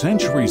sank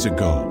centuries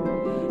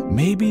ago.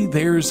 Maybe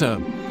there's a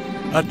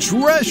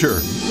treasure.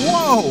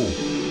 Whoa!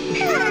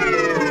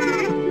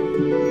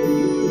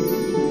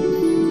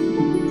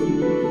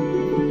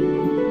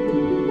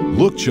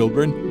 Look,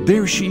 children,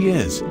 there she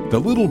is, the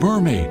little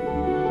mermaid.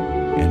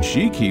 And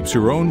she keeps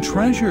her own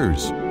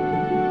treasures.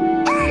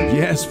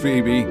 Yes,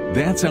 Phoebe,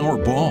 that's our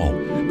ball,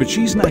 but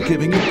she's not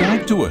giving it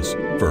back to us.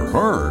 For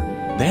her,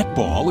 that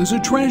ball is a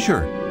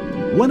treasure.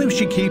 What if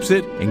she keeps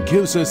it and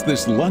gives us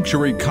this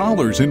luxury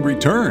collars in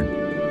return?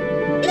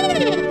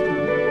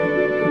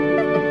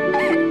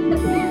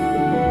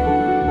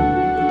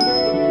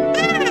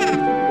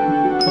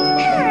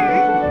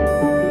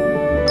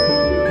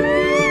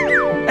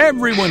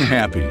 Everyone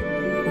happy.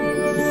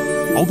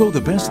 Although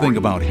the best thing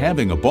about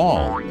having a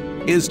ball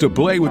is to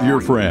play with your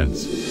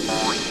friends.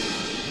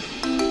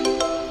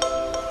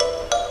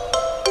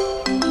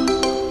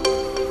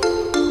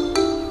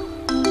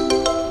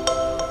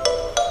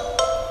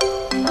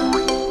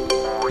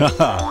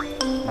 Haha,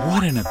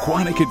 what an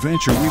aquatic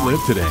adventure we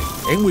lived today.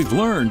 And we've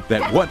learned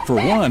that what for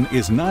one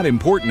is not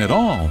important at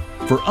all,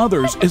 for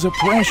others is a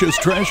precious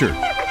treasure.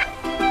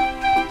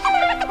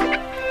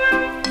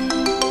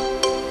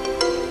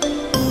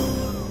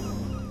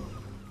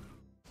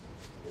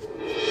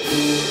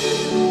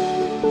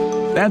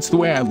 That's the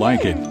way I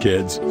like it,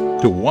 kids,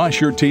 to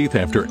wash your teeth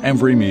after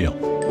every meal.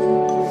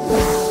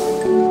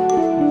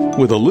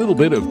 With a little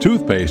bit of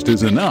toothpaste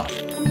is enough.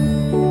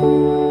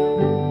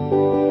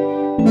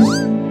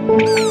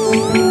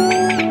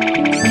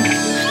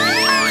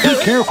 Be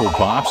careful,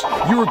 Pops.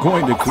 You're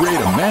going to create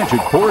a magic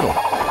portal.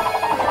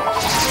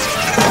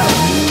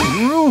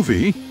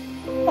 Groovy?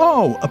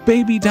 Oh, a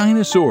baby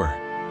dinosaur.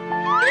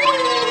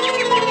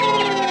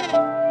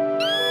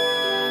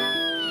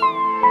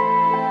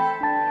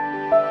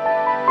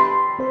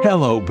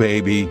 Hello,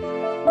 baby.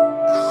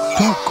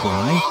 Don't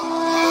cry.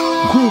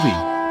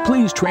 Groovy,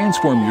 please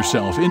transform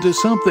yourself into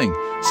something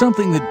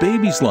that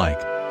babies like.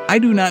 I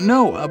do not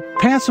know, a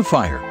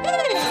pacifier.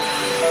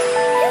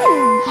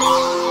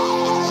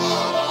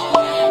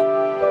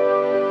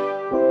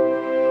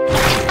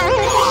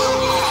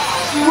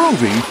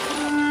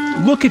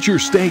 Groovy, look at your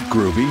steak,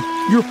 Groovy.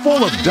 You're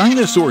full of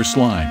dinosaur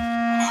slime.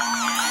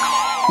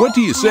 What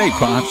do you say,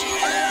 Pops?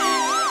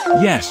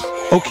 Yes,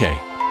 okay.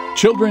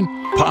 Children,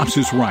 Pops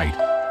is right.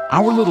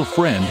 Our little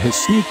friend has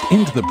sneaked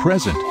into the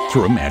present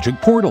through a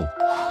magic portal.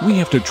 We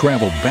have to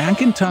travel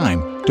back in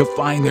time to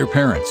find their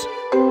parents.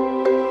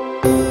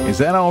 Is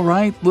that all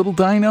right, little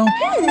dino?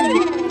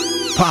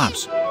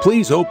 Pops,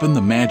 please open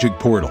the magic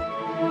portal.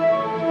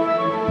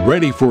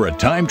 Ready for a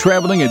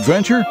time-traveling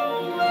adventure?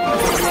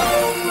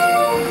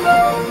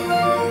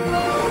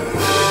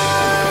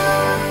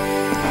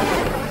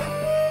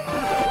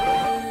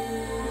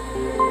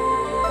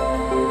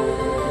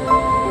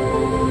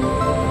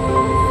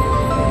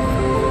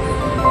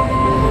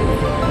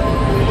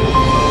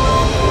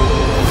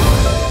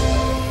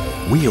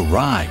 We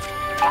arrived.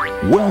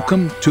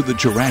 Welcome to the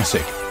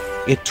Jurassic.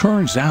 It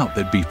turns out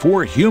that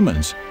before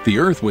humans, the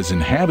Earth was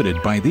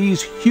inhabited by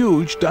these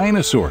huge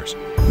dinosaurs.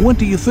 What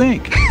do you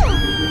think?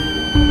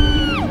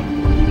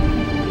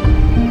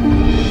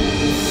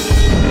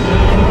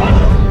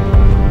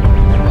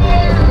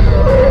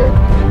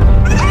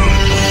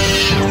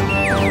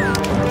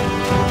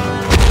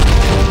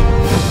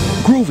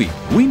 Groovy,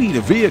 we need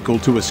a vehicle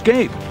to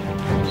escape.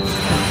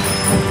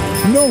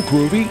 No,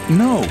 Groovy,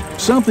 no.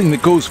 Something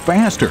that goes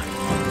faster.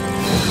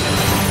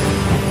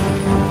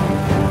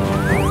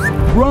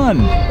 Run!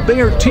 They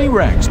are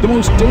T-Rex, the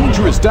most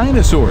dangerous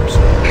dinosaurs.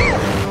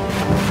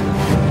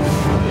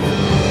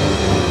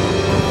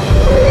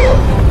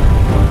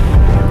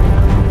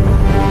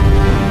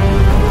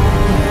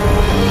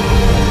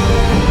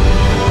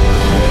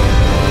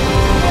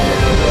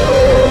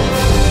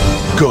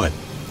 Good.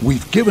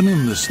 We've given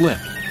him the slip.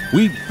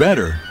 We'd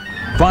better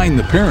find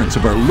the parents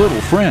of our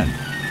little friend.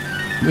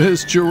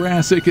 This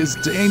Jurassic is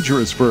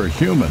dangerous for a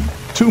human,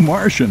 2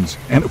 Martians,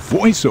 and a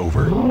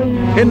voiceover.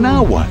 And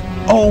now what?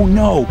 Oh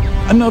no,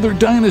 another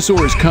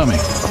dinosaur is coming.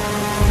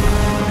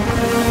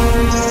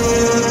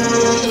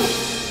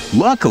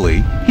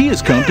 Luckily, he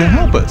has come to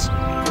help us.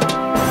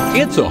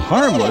 It's a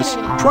harmless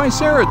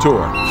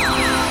Triceratops.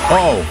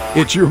 Oh,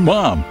 it's your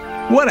mom.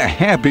 What a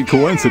happy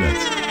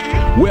coincidence.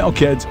 Well,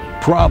 kids,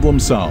 problem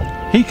solved.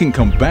 He can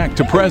come back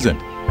to present.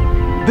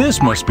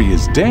 This must be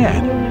his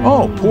dad.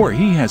 Oh, poor,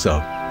 he has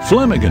a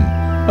Flanagan.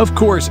 Of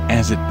course,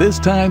 as at this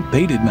time,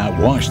 they did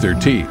not wash their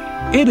teeth.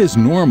 It is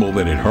normal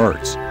that it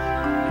hurts.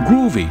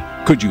 Groovy,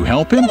 could you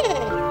help him?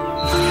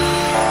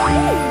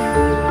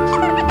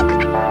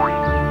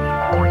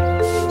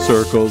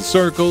 Circles,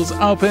 circles,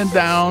 up and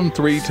down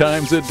 3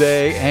 times a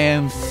day,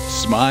 and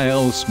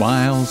smile,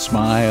 smile,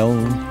 smile.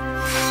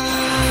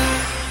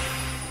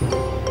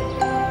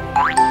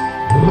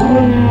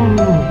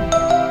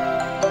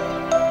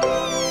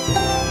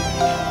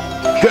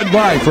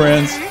 Goodbye,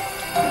 friends.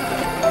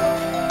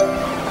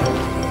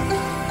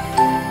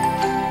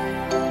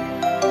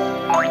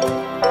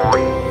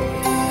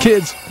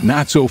 Kids,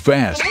 not so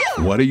fast.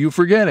 What are you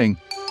forgetting?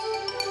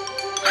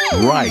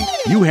 Right,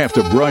 you have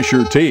to brush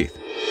your teeth.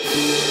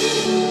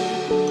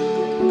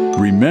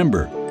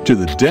 Remember, to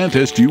the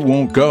dentist you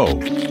won't go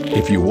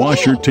if you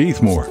wash your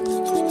teeth more.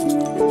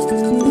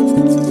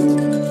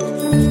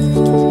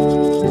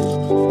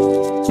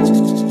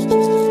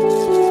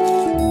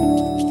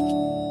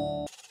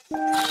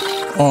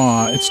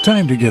 Aw, it's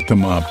time to get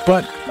them up,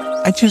 but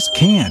I just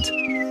can't.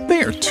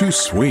 They are too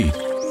sweet.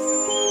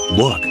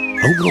 Look,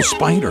 a little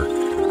spider.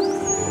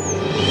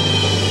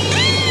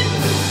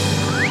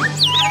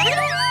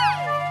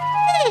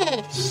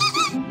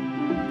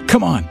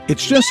 Come on,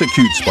 it's just a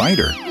cute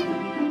spider.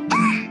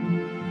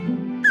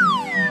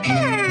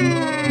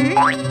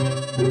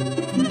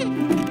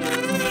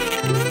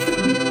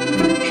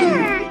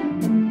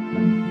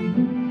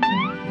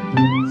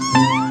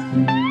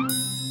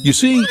 You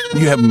see,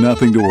 you have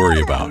nothing to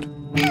worry about.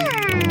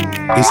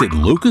 Is it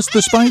Lucas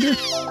the spider?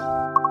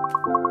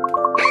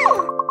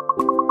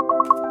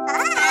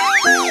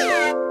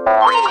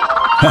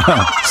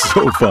 Haha,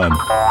 so fun.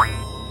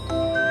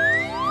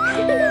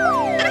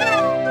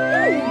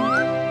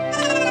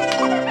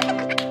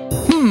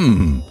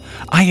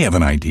 I have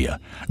an idea.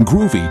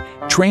 Groovy,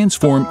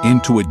 transform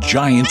into a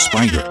giant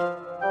spider.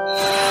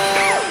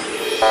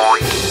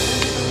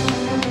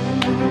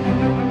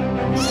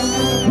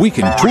 We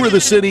can tour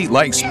the city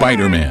like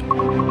Spider-Man.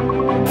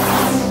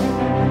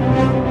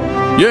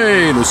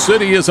 Yay, the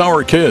city is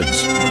our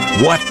kids.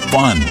 What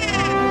fun!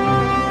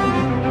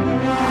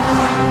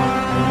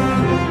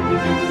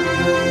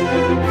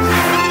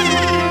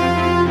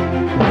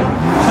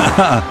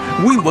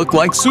 Haha, we look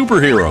like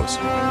superheroes.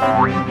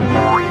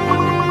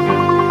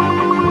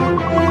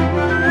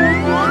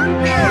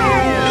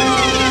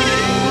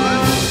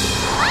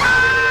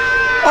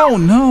 Oh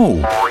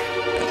no!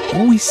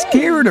 We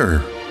scared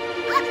her.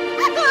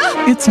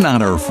 It's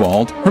not our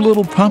fault. Her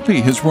little puppy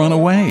has run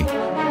away.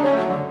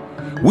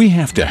 We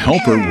have to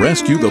help her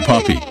rescue the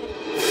puppy.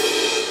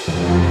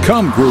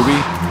 Come, Groovy.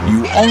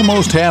 You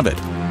almost have it.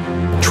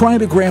 Try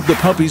to grab the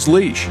puppy's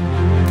leash.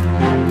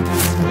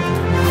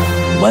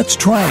 Let's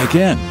try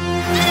again.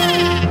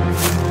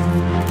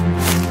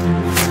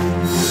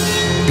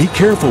 Be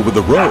careful with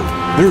the road.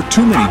 There are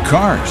too many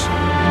cars.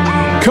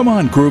 Come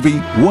on, Groovy.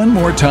 One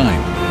more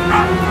time.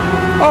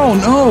 Oh,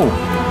 no!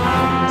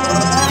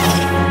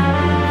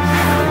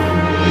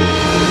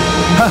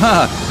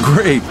 Haha,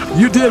 great,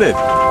 you did it!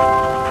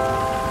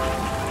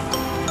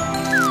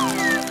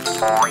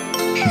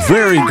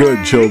 Very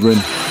good, children.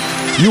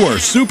 You are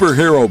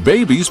superhero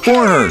babies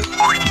for her.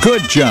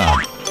 Good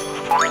job.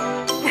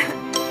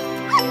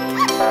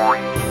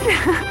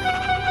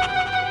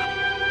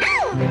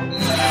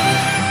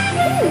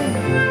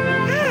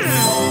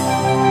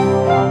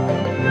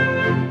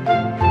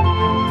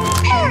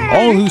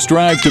 All who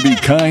strive to be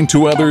kind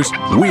to others,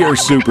 we are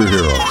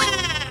superheroes.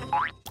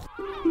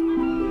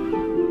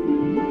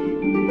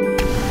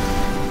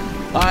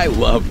 I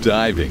love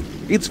diving.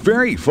 It's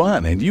very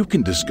fun and you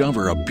can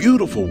discover a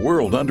beautiful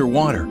world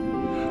underwater.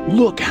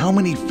 Look how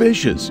many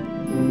fishes.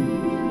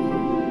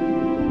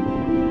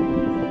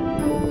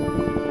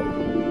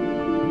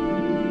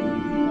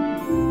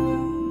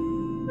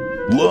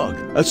 Look,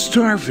 a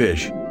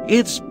starfish.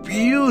 It's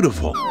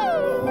beautiful.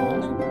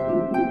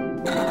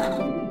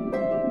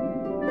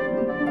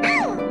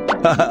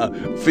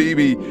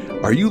 Phoebe,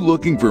 are you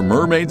looking for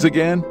mermaids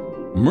again?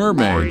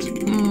 Mermaids?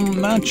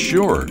 Not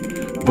sure,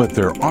 but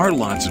there are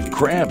lots of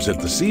crabs at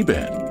the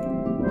seabed.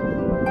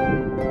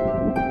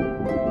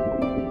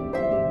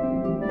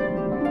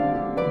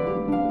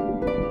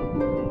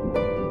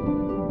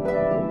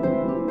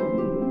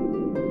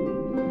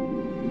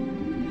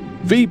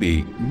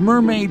 Phoebe,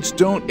 mermaids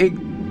don't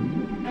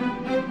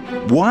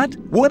What?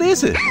 What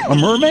is it? A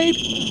mermaid?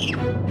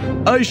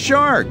 A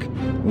shark!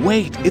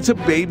 Wait, it's a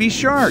baby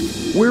shark.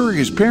 Where are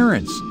his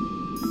parents?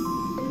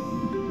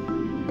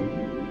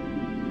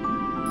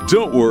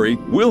 Don't worry,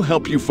 we'll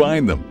help you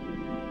find them.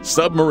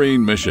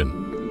 Submarine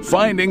mission.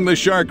 Finding the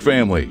shark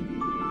family.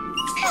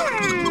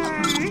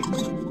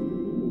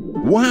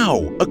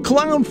 Wow, a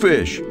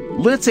clownfish.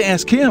 Let's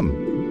ask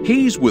him.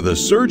 He's with a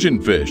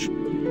surgeonfish.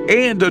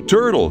 And a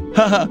turtle.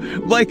 Haha,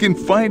 like in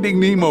Finding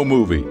Nemo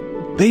movie.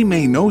 They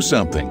may know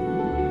something.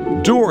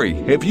 Dory,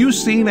 have you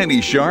seen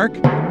any shark?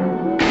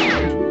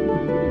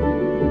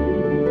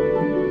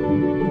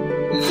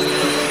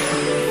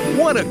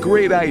 What a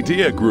great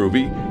idea,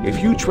 Groovy!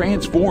 If you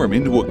transform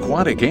into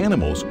aquatic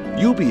animals,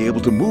 you'll be able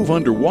to move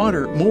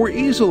underwater more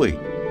easily.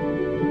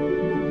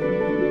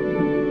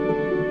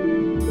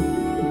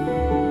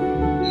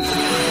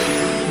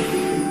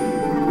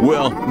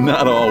 Well,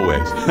 not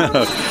always.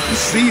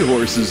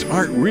 Seahorses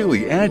aren't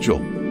really agile.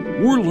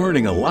 We're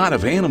learning a lot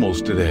of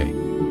animals today.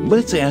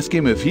 Let's ask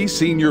him if he's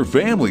seen your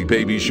family,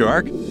 baby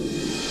shark.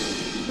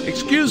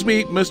 Excuse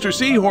me, Mr.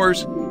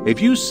 Seahorse, have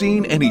you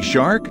seen any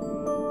shark?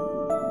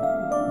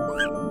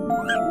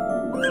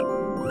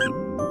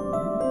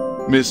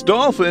 Miss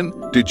Dolphin,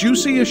 did you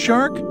see a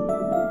shark?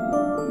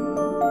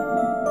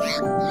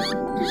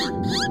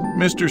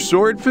 Mr.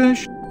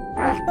 Swordfish?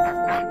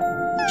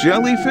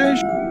 Jellyfish?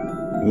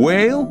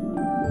 Whale?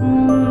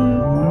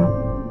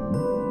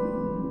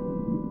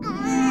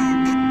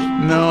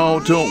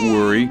 No, don't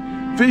worry.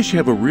 Fish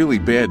have a really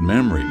bad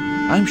memory.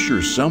 I'm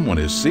sure someone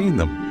has seen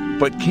them,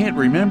 but can't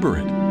remember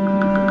it.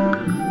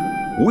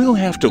 We'll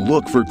have to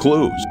look for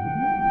clues.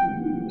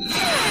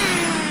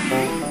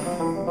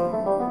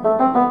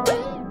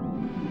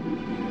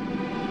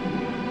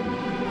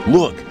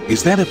 Look,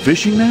 is that a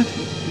fishing net?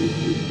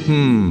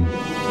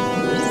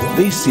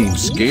 They seem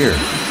scared.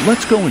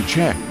 Let's go and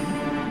check.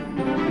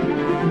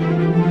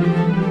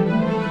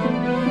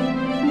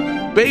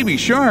 Baby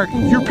shark,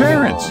 your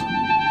parents.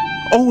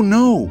 Oh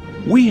no,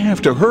 we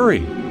have to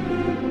hurry.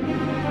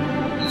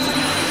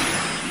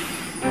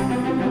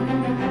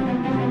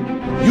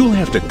 You'll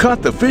have to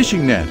cut the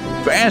fishing net.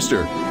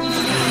 Faster.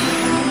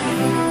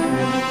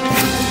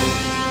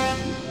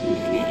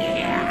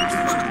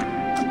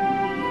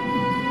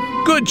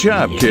 Good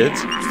job, kids.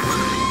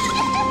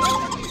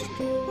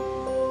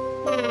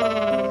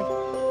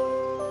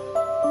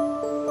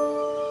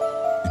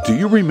 Do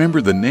you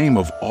remember the name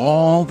of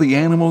all the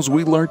animals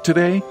we learned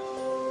today?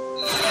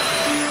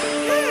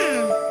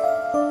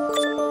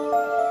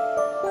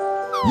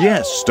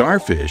 Yes,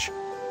 starfish.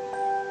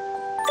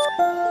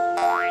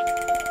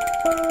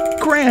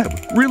 Crab,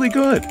 really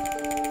good.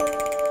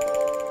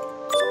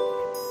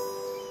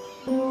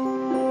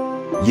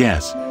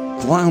 Yes,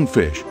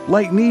 clownfish,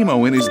 like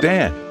Nemo and his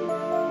dad.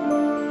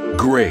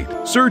 Great,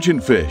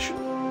 surgeonfish.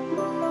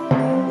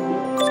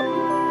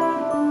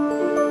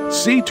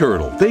 Sea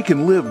turtle, they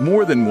can live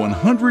more than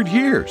 100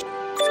 years.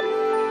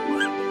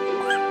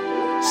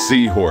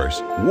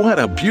 Seahorse, what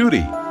a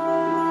beauty.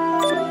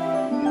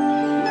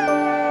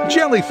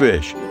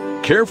 Jellyfish,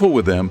 careful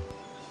with them.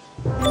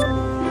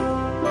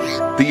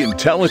 The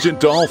intelligent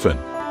dolphin.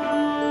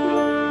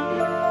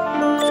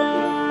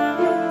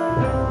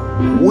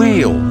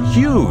 Whale,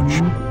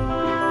 huge.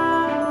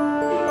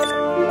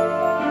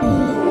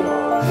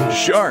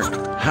 Shark,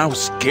 how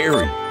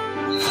scary.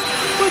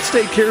 Let's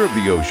take care of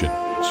the ocean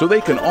so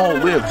they can all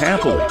live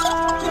happily.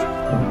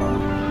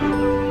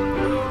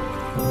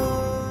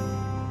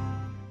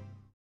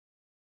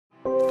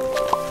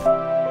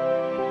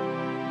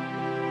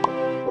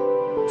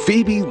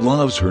 Phoebe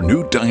loves her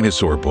new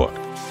dinosaur book.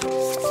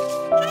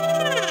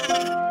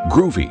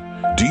 Groovy,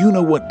 do you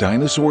know what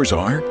dinosaurs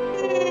are?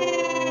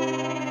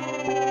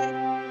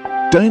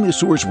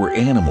 Dinosaurs were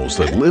animals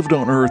that lived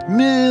on Earth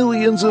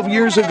millions of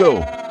years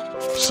ago.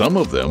 Some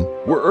of them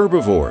were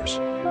herbivores,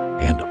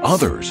 and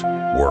others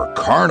were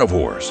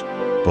carnivores,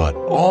 but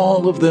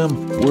all of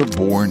them were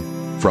born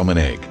from an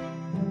egg.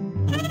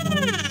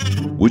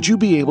 Would you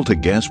be able to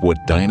guess what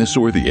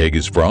dinosaur the egg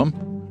is from?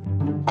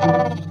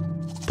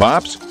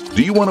 Pops,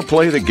 do you want to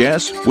play the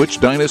guess which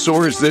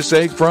dinosaur is this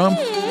egg from?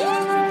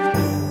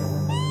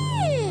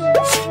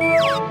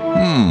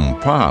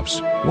 Pops,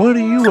 what are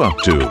you up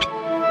to?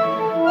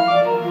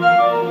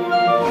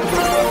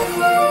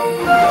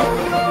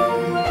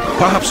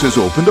 Pops has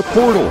opened a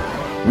portal.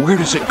 Where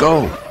does it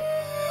go?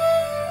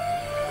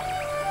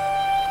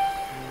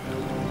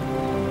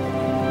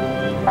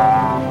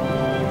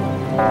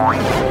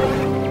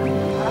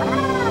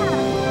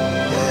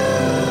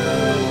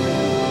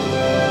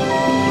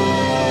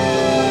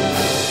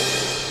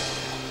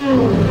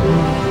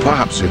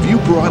 Pops, have you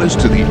brought us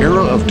to the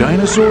era of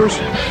dinosaurs?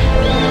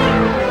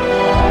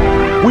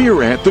 We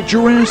are at the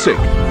Jurassic.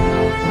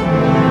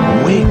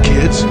 Wait,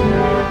 kids.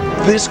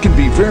 This can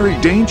be very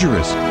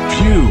dangerous.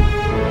 Phew.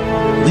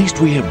 At least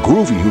we have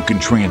Groovy who can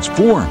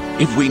transform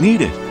if we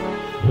need it.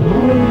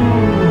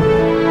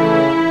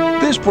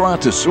 This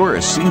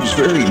Brontosaurus seems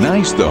very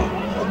nice, though.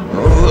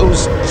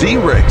 Those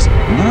T-Rex,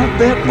 not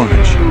that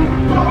much.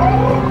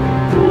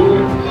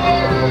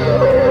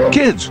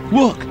 Kids,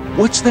 look.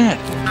 What's that?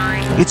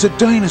 It's a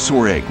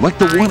dinosaur egg, like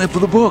the one of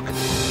the book.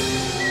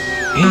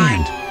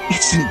 And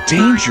it's in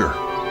danger.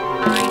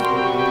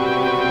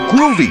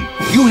 Groovy,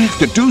 you have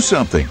to do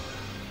something.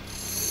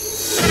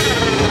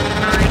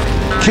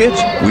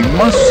 Kids, we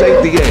must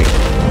save the egg.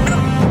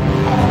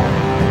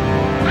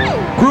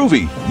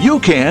 Groovy, you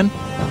can.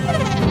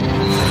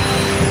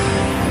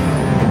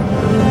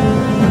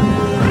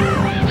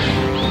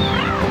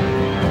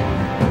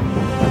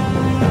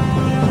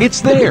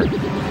 It's there.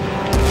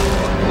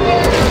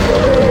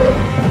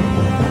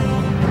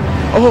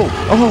 Oh,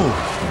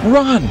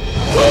 run!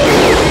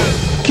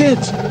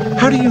 Kids,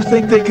 how do you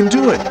think they can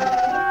do it?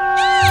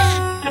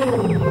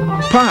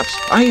 Pops,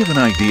 I have an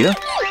idea.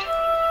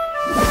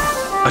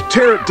 A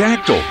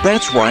pterodactyl,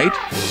 that's right.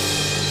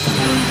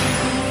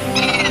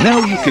 Now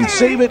you can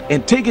save it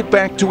and take it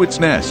back to its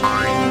nest.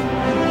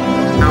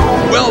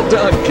 Well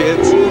done,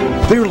 kids.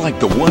 They're like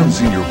the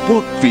ones in your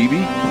book,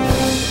 Phoebe.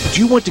 Do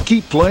you want to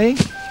keep playing?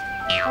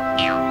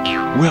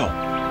 Well,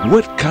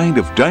 what kind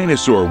of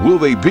dinosaur will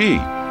they be?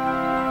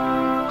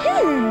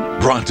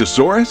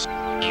 Brontosaurus?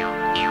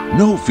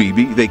 No,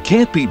 Phoebe, they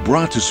can't be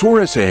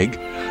Brontosaurus egg.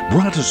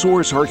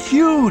 Brontosaurus are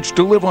huge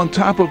to live on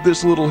top of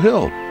this little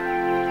hill.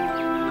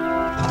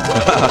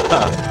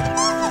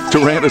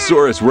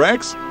 Tyrannosaurus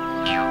Rex?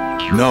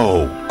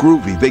 No,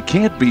 Groovy, they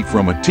can't be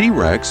from a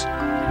T-Rex.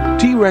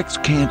 T-Rex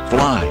can't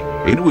fly,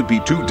 and it would be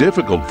too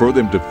difficult for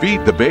them to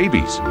feed the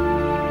babies.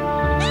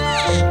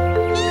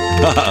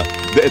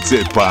 That's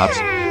it, Pops.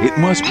 It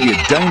must be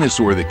a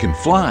dinosaur that can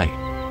fly.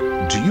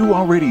 Do you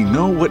already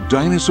know what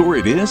dinosaur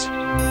it is?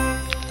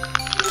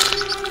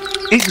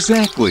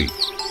 Exactly.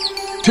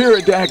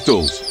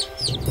 Pterodactyls.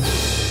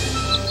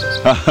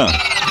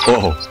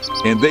 Oh,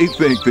 and they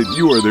think that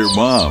you are their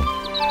mom.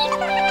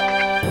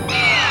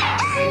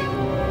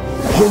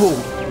 Oh,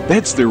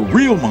 that's their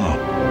real mom.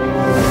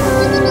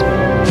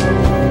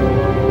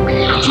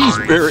 She's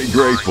very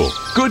grateful.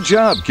 Good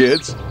job,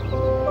 kids.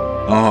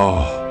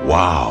 Oh,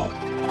 wow.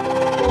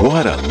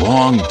 What a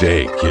long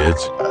day,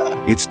 kids.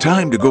 It's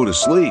time to go to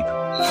sleep.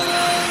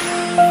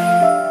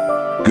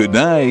 Good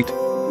night.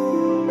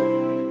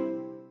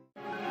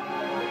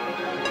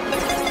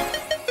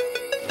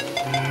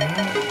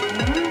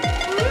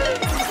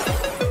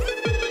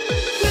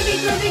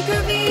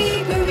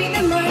 Groovy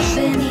the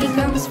Martian. He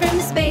comes from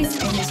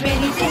space and is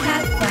ready to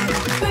have fun.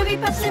 Groovy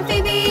Pops and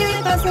Phoebe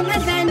live awesome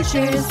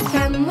adventures.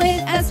 Come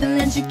with us and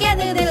learn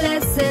together their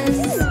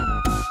lessons.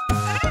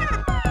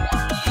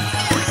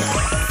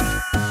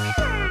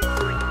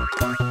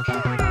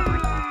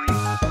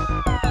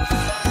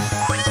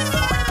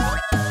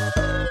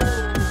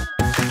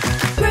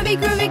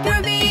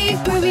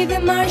 Groovy the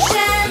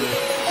Martian.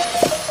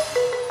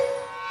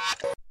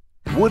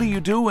 What are you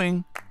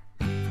doing?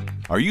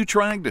 Are you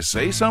trying to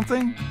say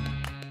something?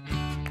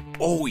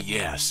 Oh,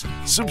 yes.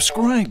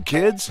 Subscribe,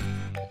 kids.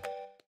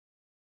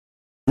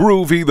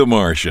 Groovy the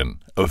Martian,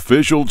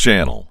 official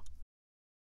channel.